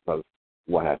ability because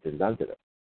what has been done to them.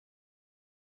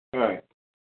 Right.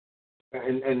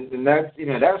 And that's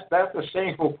that's the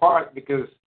shameful part, because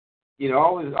I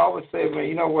always say, man,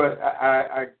 you know what,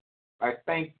 I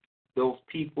thank those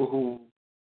people who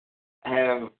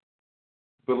have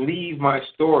believed my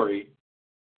story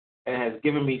and has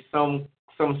given me some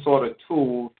sort of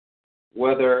tool,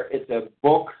 whether it's a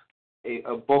book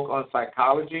on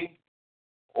psychology,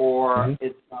 or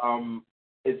it's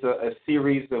a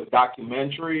series of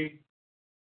documentary,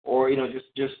 or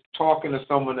just talking to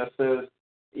someone that says,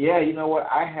 yeah, you know what,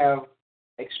 I have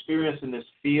experience in this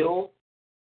field,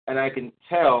 and I can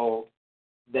tell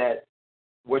that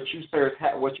what you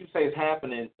say is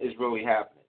happening is really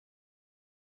happening.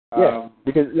 Yeah,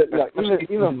 because look,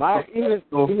 even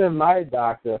my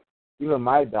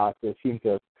doctor seems to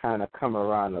have kind of come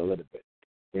around a little bit.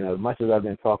 As much as I've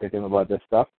been talking to him about this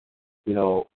stuff,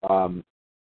 and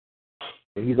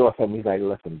he's also he's like,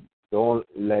 listen, don't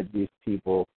let these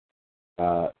people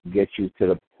get you to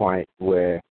the point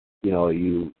where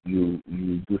you do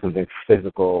something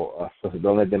physical. So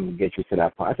don't let them get you to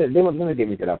that point. I said they were going to get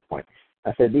me to that point.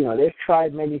 I said, they've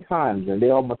tried many times and they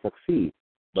almost succeed,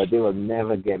 but they will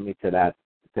never get me to that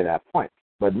point.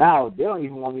 But now they don't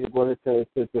even want me to go to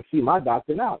see my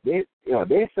doctor now. They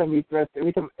send me threats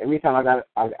every time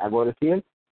I go to see him.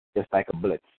 It's like a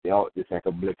blitz. It's like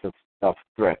a blitz of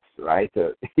threats, right?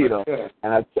 And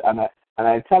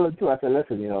I tell them too. I said,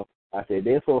 listen, I said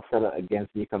they're so set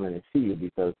against me coming and see you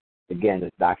because again,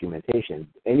 it's documentation.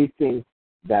 Anything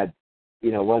that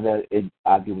whether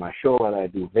I do my show, whether I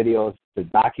do videos to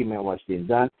document what's being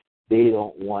done, they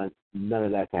don't want none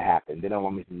of that to happen. They don't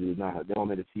want me to do nothing. They want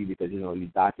me to see because you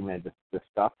document the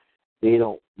stuff. They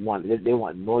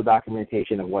want no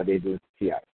documentation of what they do to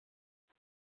TI.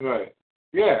 Right.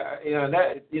 Yeah.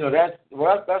 That's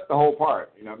the whole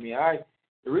part. The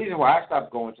reason why I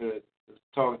stopped going to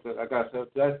talking to, like I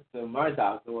said, to my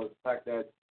doctor was the fact that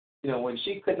when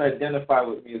she couldn't identify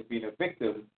with me as being a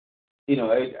victim,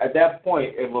 at that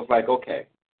point it was like, okay,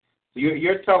 so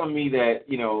you're telling me that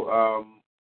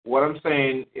what I'm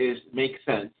saying makes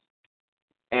sense,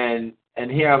 and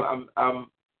here I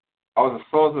was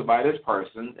assaulted by this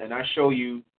person, and I show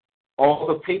you all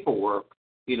the paperwork,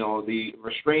 the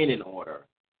restraining order,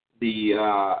 the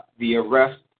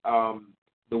arrest,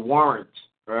 the warrant,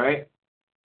 right,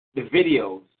 the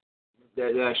videos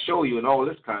that I show you, and all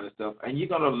this kind of stuff, and you're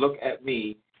gonna look at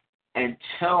me and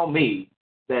tell me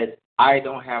that I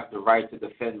don't have the right to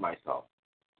defend myself.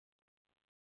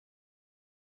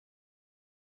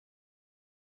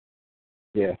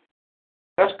 Yeah.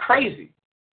 That's crazy.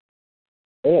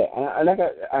 Yeah,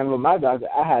 and with my doctor,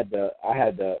 I had the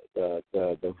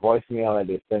voicemail that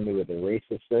they sent me with the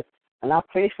racist shit, and I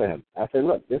played for him. I said,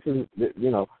 look, this is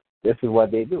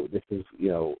what they do. This is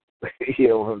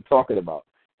what I'm talking about.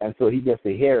 And so he gets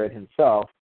to hear it himself.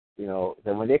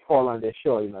 Then when they call on their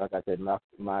show, like I said,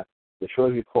 the show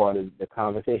is recorded, the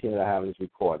conversation that I have is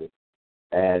recorded,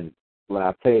 and when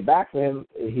I play it back for him,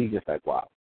 he's just like, wow,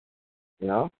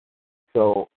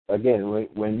 So again,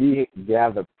 when we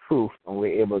gather proof and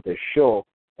we're able to show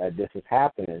that this is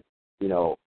happening,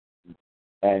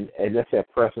 and let's say a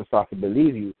person starts to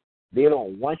believe you, they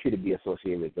don't want you to be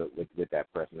associated with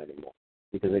that person anymore.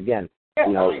 Because again,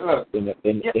 in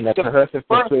a coercive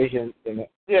persuasion, in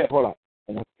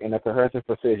a coercive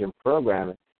persuasion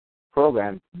program,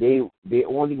 they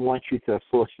only want you to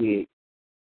associate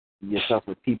yourself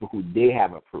with people who they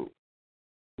have approved.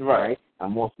 Right.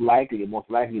 And most likely,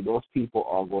 those people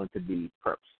are going to be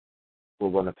perps. We're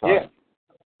going to talk.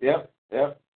 Yeah.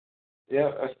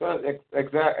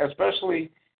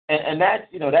 Especially, and that's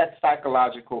that's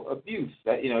psychological abuse.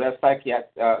 That's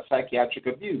psychiatric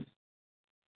abuse.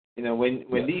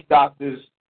 When these doctors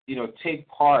take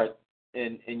part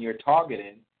in your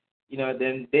targeting,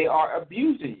 then they are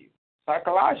abusing you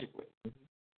psychologically.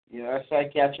 That's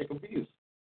psychiatric abuse.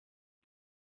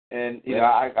 And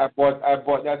I brought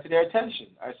that to their attention.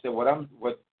 I said,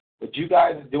 what you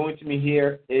guys are doing to me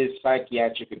here is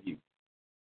psychiatric abuse,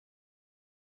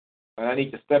 and I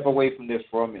need to step away from this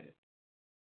for a minute.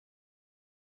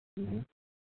 Mm-hmm.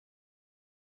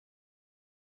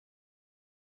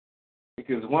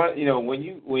 Because when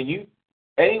you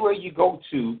anywhere you go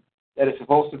to that is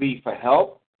supposed to be for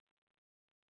help,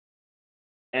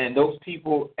 and those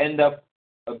people end up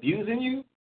abusing you,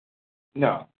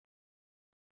 no.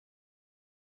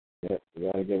 Yeah,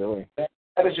 you gotta get away. That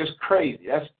is just crazy.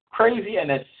 That's crazy, and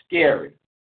that's scary.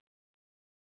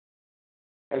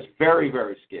 That's very,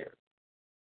 very scary.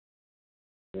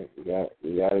 You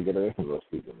gotta get away from those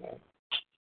people, man.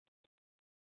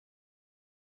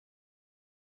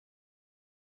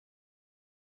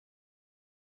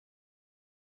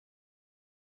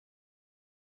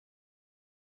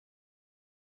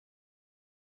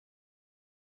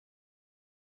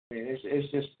 I mean,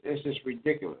 it's just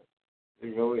ridiculous.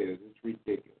 It really is. It's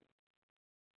ridiculous.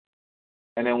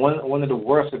 And then one of the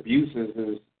worst abuses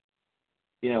is,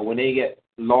 when they get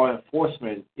law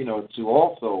enforcement, to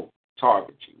also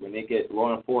target you. When they get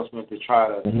law enforcement to try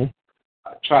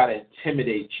to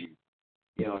intimidate you,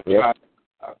 try to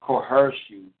coerce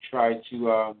you, try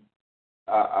to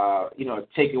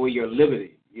take away your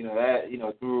liberty,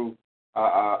 through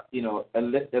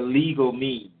illegal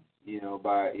means,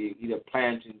 by either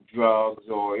planting drugs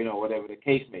or whatever the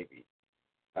case may be.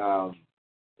 That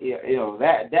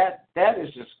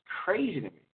is just crazy to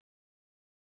me.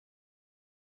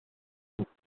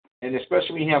 And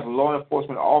especially when you have law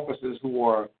enforcement officers who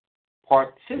are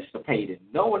participating,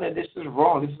 knowing that this is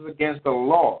wrong, this is against the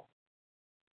law.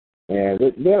 And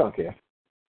they don't care.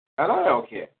 And I don't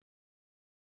care.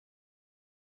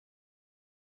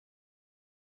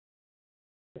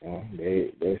 Yeah,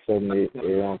 they certainly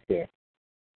they don't care.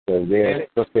 So they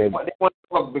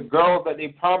want the girls that they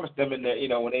promised them in the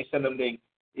when they send them the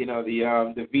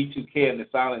V2K and the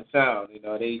silent sound.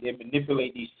 They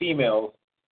manipulate these females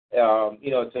to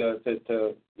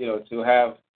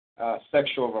have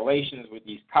sexual relations with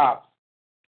these cops.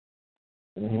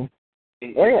 Mm-hmm.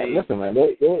 Listen, man.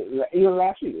 They even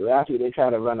last week they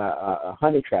tried to run a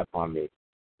honey trap on me.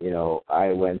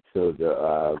 I went to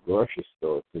the grocery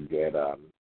store to get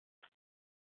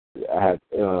I had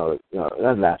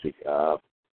not last week. It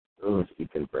was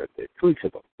Ethan's birthday. 2 weeks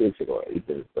ago,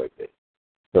 Ethan's birthday.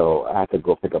 So I had to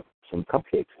go pick up some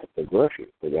cupcakes at the grocery.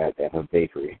 So they had a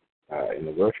bakery in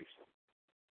the grocery store,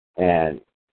 and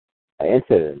I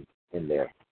entered in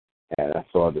there, and I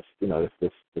saw this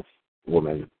this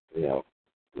woman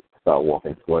start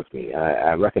walking towards me.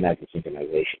 I recognized the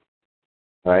synchronization,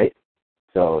 right?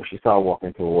 So she started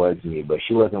walking towards me, but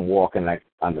she wasn't walking like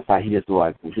on the side. She was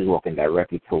walking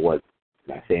directly towards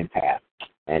my same path,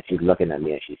 and she's looking at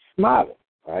me and she's smiling,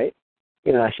 right?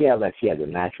 She had the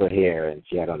natural hair and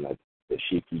she had on the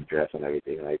chic dress and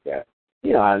everything like that.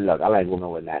 I like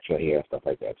women with natural hair and stuff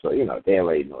like that. So they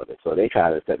already know this. So they try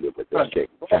to set me up with this chick.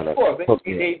 Of course,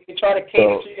 they try to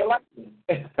cater to your life.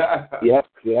 Yep.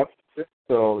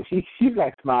 So she's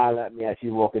like smiling at me as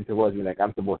she's walking towards me like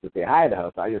I'm supposed to say hi to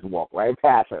her. So I just walked right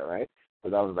past her, right?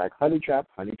 Because I was like, honey trap,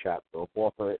 so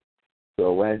fall for it.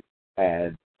 So I went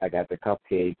and I got the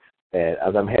cupcakes, and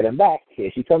as I'm heading back, here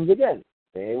she comes again.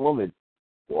 Same woman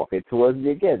walking towards me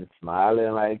again,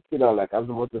 smiling like I'm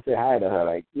supposed to say hi to her.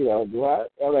 Like, do I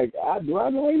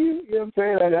know you? You know what I'm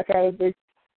saying? Like that kind of thing.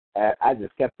 And I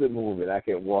just kept it moving. I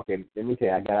kept walking. Let me tell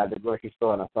you, I got out of the grocery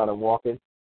store and I started walking.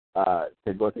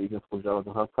 To go to Eaton's Food Jones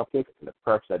and her cupcakes, and the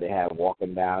Perps that they had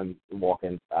walking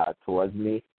towards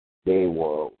me, they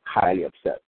were highly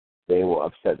upset. They were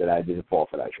upset that I didn't fall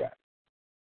for that trap.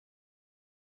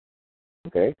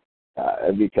 Okay,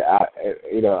 I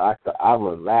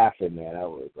was laughing, man. I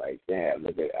was like, damn,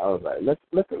 look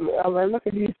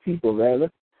at these people, man.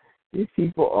 These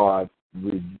people are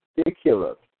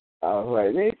ridiculous. I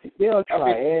was like, they'll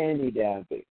try any damn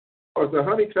thing. Oh, the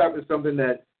honey trap is something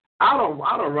that I don't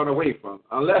run away from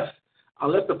unless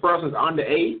the person's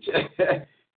underage.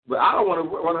 But I don't want to.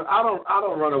 I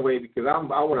don't run away because I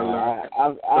want to learn.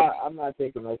 I'm not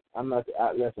taking. I'm not.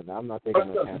 Listen, I'm not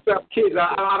taking. Kids.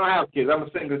 I don't have kids. I'm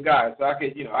a single guy, so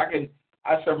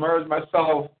I submerge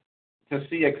myself to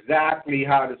see exactly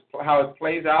how it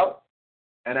plays out,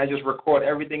 and I just record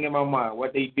everything in my mind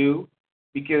what they do,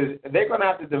 because they're going to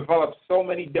have to develop so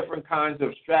many different kinds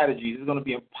of strategies. It's going to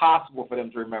be impossible for them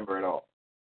to remember it all.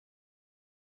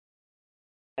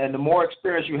 And the more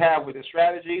experience you have with the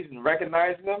strategies and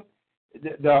recognizing them,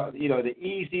 the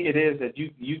easier it is that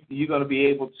you're going to be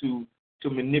able to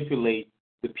manipulate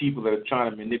the people that are trying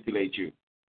to manipulate you.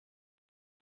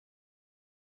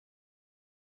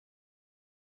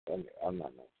 I'm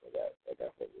not nice for that. Like I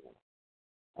said,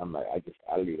 I'm like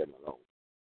I leave them alone.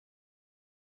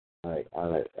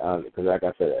 Because like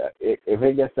I said, if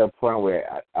it gets to a point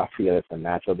where I feel it's a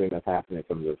natural thing that's happening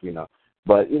from this,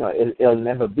 but it'll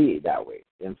never be that way.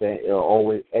 You know what I'm saying? It'll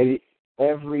always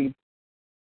every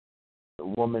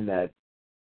woman that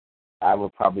I will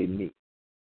probably meet,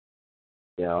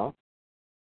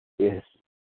 is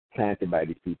planted by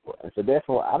these people, and so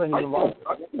therefore I don't even love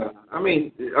them. I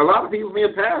mean, a lot of people from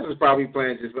your past was probably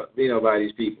planted, by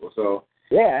these people. So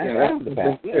that's the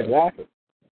past.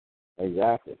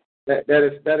 Exactly.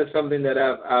 That is something that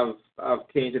I've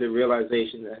came to the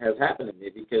realization that has happened to me,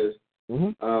 because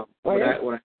when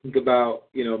I think about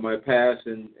my past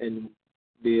and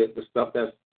the stuff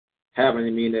that's happened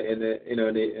to me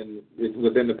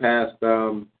within the past,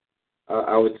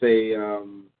 I would say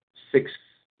 6,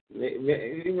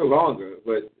 even longer,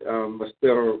 but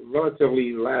still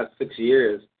relatively the last 6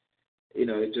 years,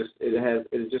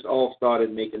 it just all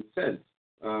started making sense.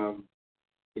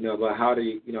 About how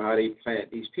they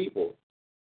plant these people,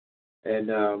 and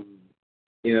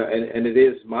and it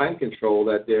is mind control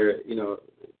that they're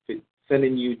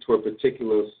sending you to a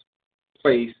particular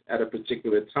place at a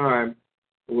particular time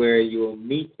where you'll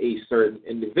meet a certain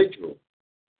individual.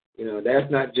 That's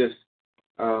not just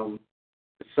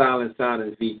Silent Sound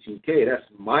and V2K. That's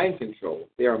mind control.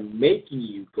 They are making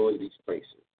you go to these places.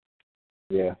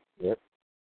 Yeah. Yep.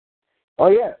 Oh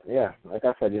yeah. Like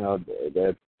I said,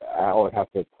 I always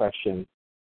have to question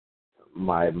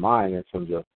my mind in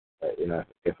terms of,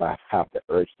 if I have the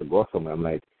urge to go somewhere. I'm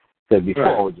like, because before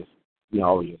right. I would just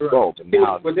go, but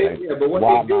now but what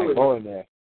why they do am I going there?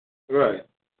 Right.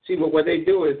 See, but what they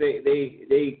do is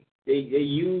they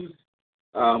use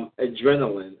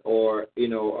adrenaline or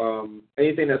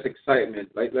anything that's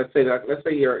excitement. Like let's say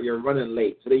you're running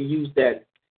late, so they use that.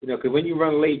 Because when you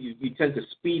run late, you tend to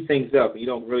speed things up and you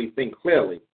don't really think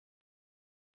clearly.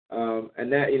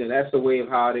 And that that's the way of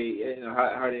how they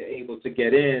how they're able to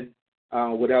get in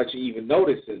without you even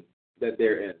noticing that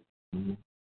they're in. Mm-hmm.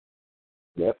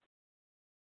 Yep.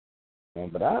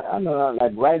 But I know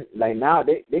like now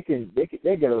they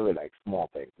get away with like small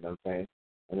things, you know what I'm saying?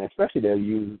 And especially they'll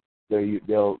use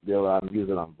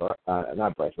it on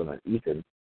not Bryce, but on Ethan.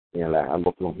 Like I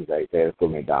go through, he's like, let's go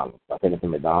to McDonald's. I think it's a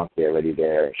McDonald's, they're already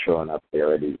there, showing up, they're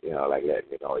already, like that,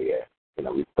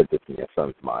 we put this in your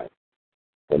son's mind.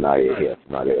 So now you're here,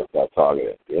 so now they'll start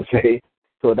targeting. You know what I'm saying?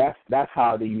 So that's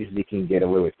how they usually can get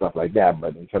away with stuff like that.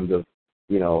 But in terms of,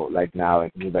 like now,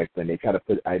 like when they try to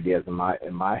put ideas in my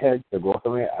head to go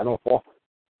somewhere, I don't fall for it.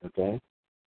 You know what I'm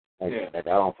saying? Like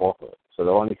I don't fall for it. So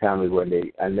the only time is when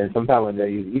and then sometimes when they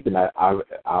use Ethan,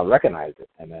 I'll recognize it,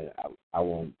 and then I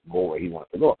won't go where he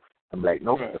wants to go. I'm like,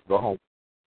 nope, let's go home.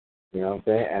 You know what I'm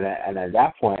saying? And at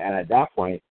that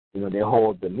point, their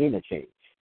whole demeanor change.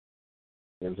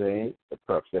 You know what I'm saying? The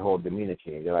Perps, their whole demeanor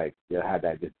change. They'll have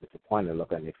that disappointed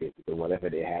look on their face because whatever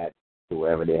they had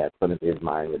put into his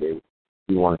mind, where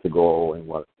he wanted to go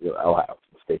and I was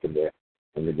mistaken there,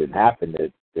 and it didn't happen.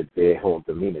 That their whole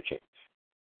demeanor changed.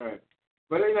 Right.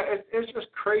 But it's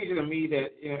just crazy to me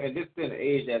that in this day and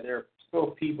age that there are still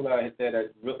people out there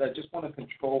that just want to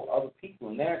control other people,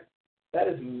 and that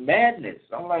is madness.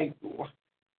 I'm like,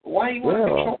 why do you want to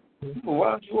control people?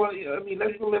 Why don't you want?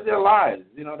 Let people live their lives.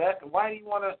 Why do you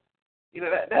want to?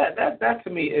 That to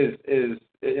me is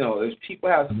people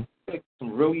have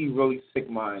some really really sick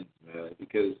minds, man.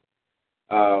 Because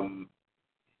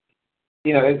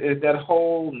it's that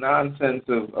whole nonsense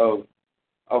of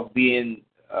being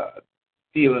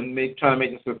trying to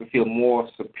make yourself feel more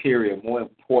superior, more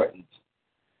important,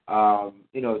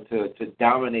 to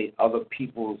dominate other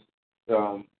people's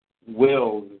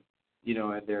wills,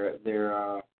 and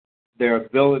their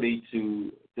ability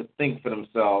to think for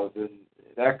themselves and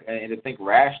to think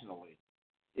rationally.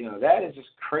 That is just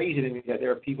crazy to me that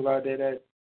there are people out there that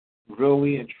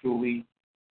really and truly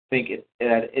think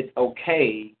that it's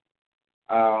okay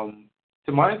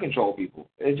to mind control people.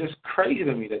 It's just crazy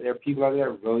to me that there are people out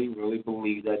there that really, really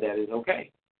believe that is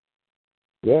okay.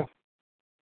 Yeah.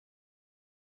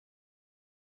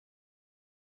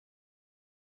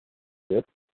 Yep.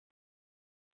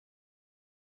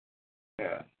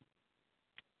 Yeah.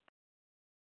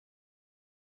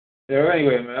 Yeah.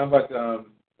 Anyway, man, I'm about to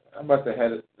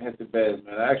head to bed,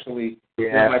 man. Actually,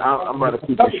 I'm about to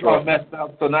keep it short. Messed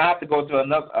up, so now I have to go to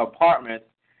another apartment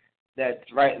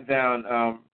that's right down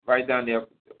there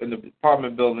in the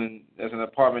apartment building. There's an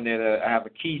apartment there that I have a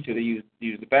key to use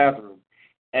the bathroom,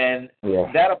 and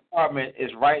that apartment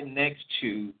is right next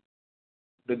to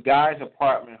the guy's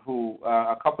apartment who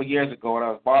a couple of years ago when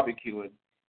I was barbecuing,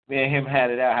 me and him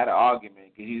had an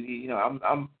argument. Cause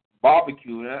I'm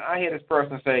barbecuing, and I hear this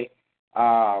person say,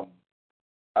 faggot,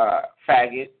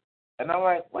 and I'm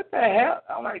like, what the hell?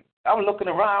 I'm looking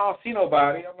around, I don't see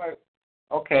nobody. I'm like,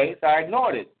 okay, so I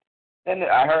ignored it. Then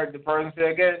I heard the person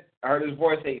say again, I heard his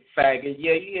voice say, faggot.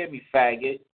 Yeah, you hear me,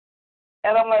 faggot.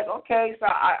 And I'm like, okay, so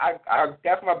I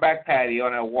got my back patio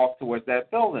and I walked towards that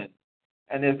building.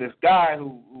 And there's this guy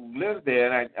who lives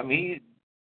there, and he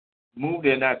moved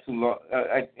there not too long,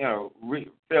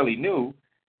 fairly new.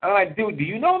 I'm like, dude, do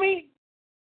you know me?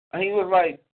 And he was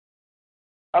like,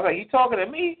 I was like, you talking to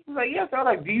me? He was like, yes. I was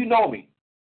like, do you know me?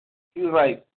 He was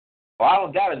like, well, I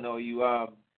don't gotta know you.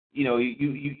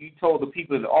 You told the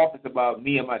people in the office about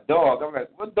me and my dog. I'm like,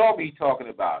 what dog are you talking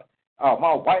about? Oh,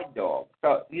 my white dog.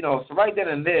 So, so right then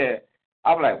and there,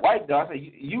 I'm like, white dog? I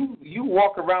said, you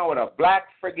walk around with a black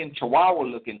friggin'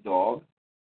 Chihuahua-looking dog.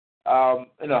 How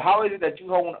is it that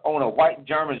you own a white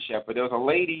German Shepherd? There was a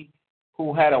lady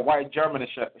who had a white German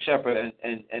Shepherd,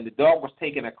 and the dog was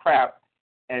taking a crap,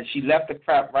 and she left the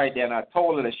crap right there, and I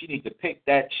told her that she needs to pick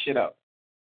that shit up.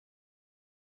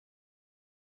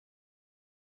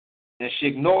 And she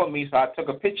ignored me, so I took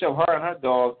a picture of her and her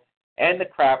dog and the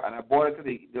crap, and I brought it to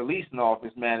the leasing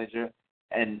office manager,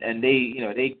 and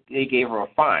they gave her a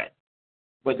fine.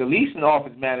 But the leasing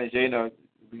office manager,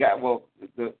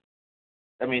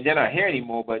 I mean, they're not here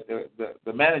anymore, but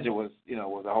the manager was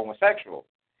a homosexual.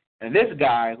 And this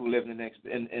guy who lived in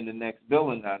the next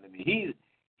building under me,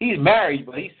 he's married,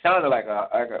 but he sounded like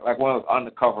one of those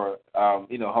undercover, down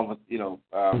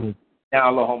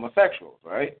low homosexuals,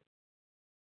 right?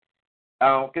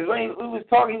 Because when he was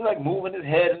talking, he was like moving his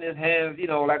head and his hands,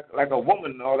 like a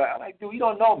woman and all that. I'm like, dude, you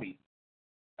don't know me.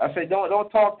 I said,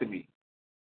 don't talk to me.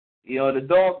 The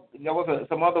dog, there was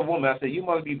some other woman. I said, you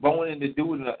must be boning the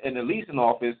dude in the leasing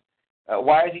office.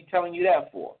 Why is he telling you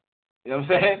that for? You know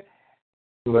what I'm saying?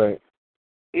 Right.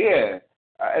 Yeah.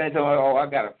 And they told me,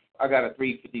 I got a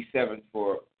 357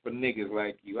 for niggas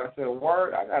like you. I said,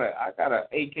 word, I got a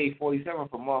AK-47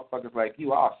 for motherfuckers like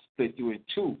you. I'll split you in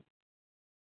two.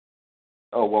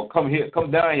 Oh, well, come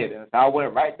down here then. So I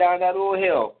went right down that little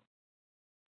hill.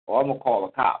 Oh, I'm gonna call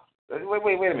the cops. Wait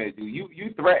a minute, dude.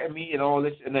 You threaten me and all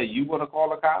this, and then you want to call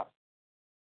the cops?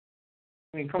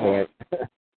 I mean, come on.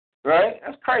 Right?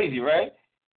 That's crazy, right?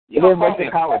 They're a bunch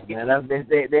of cowards, man.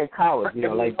 They're cowards.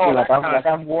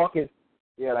 I'm walking.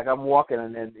 Yeah, like I'm walking,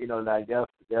 and then like they'll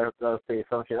say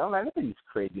some shit. I'm like, look at these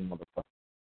crazy motherfuckers.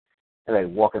 They're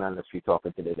like walking on the street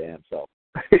talking to their damn self.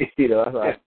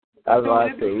 That's what I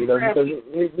say. Because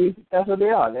that's what they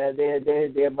are.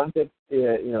 They're a bunch of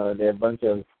they're a bunch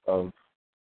of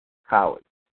cowards.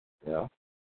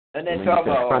 And then talk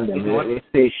about they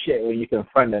say shit when you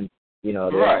confront them.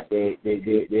 Right. They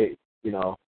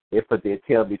put their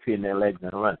tail between their legs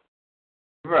and run.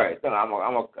 Right. So I'm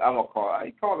a call.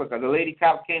 I called her. The lady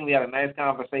cop came. We had a nice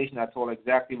conversation. I told her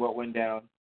exactly what went down.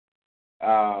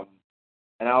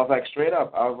 And I was like, straight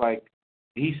up. I was like,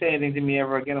 if he say anything to me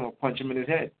ever again, I'm gonna punch him in his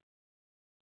head.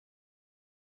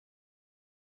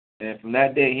 And from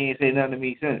that day, he ain't say nothing to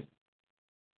me since.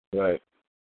 Right.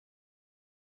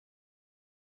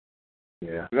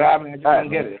 Yeah. I mean, I just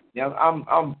don't get it.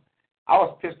 I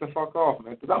was pissed the fuck off,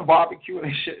 man, because I'm barbecuing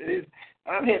and shit.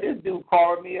 I'm here. This dude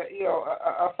called me, a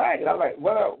faggot. I'm like,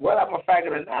 whether I'm a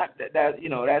faggot or not,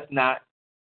 that's not,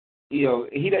 he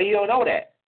don't know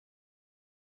that.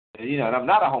 And I'm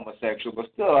not a homosexual,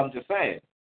 but still, I'm just saying,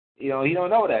 he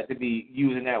don't know that to be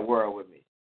using that word with me.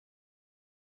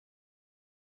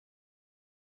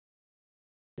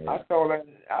 I told him,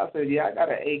 I said, yeah, I got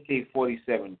an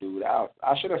AK-47, dude. I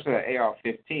should have said an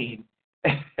AR-15,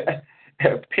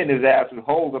 pin his ass and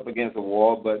hold up against the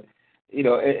wall, but I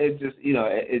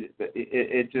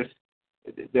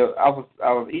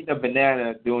was eating a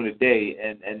banana during the day,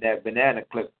 and that banana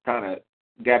clip kind of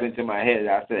got into my head.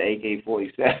 I said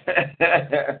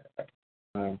AK-47.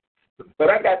 But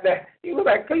I got that. He was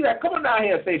like, come on down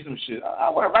here and say some shit. I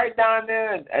went right down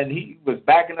there, and he was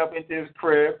backing up into his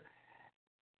crib,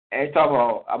 and he talking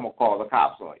about, I'm going to call the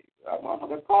cops on you. I'm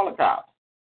going to call the cops.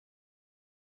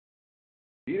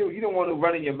 You don't want to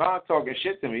run in your mouth talking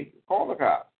shit to me. Call the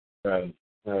cops. Right.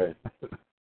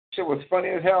 Shit was funny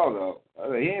as hell, though.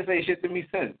 He didn't say shit to me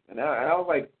since. And that was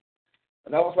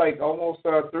like almost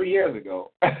 3 years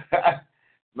ago.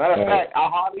 Matter of fact, I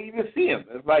hardly even see him.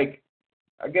 It's like,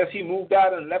 I guess he moved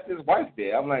out and left his wife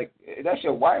there. I'm like, that's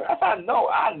your wife? I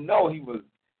know he was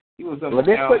well,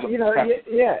 they put,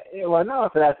 well, no,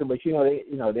 for that, but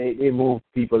they move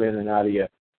people in and out of your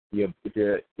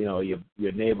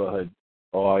neighborhood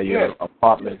or your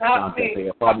apartment. How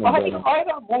you don't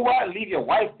move out and leave your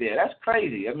wife there? That's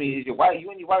crazy. I mean, is you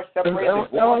and your wife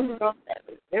separated?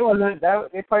 They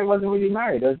probably wasn't really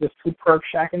married. It was just two perks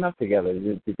shacking up together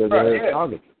because they were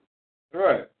targets.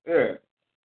 Right.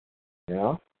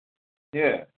 Yeah.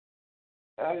 Yeah.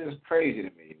 That is crazy to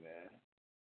me, man.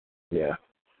 Yeah.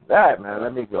 All right, man.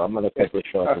 Let me go. I'm gonna cut this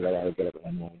short because I gotta get up in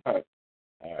the morning. All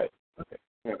right. Okay.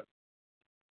 Yeah.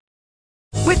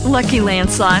 With Lucky Land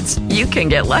Slots, you can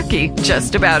get lucky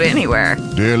just about anywhere.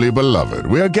 Dearly beloved,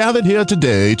 we are gathered here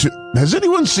today to... Has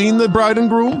anyone seen the bride and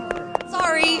groom?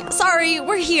 Sorry,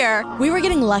 we're here. We were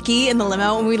getting lucky in the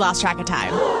limo and we lost track of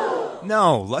time.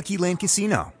 No, Lucky Land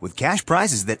Casino, with cash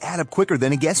prizes that add up quicker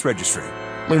than a guest registry.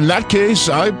 In that case,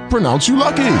 I pronounce you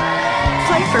lucky.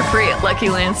 Play for free at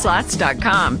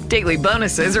LuckyLandSlots.com. Daily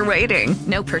bonuses are waiting.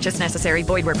 No purchase necessary.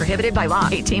 Void where prohibited by law.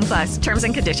 18+. Terms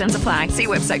and conditions apply. See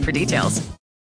website for details.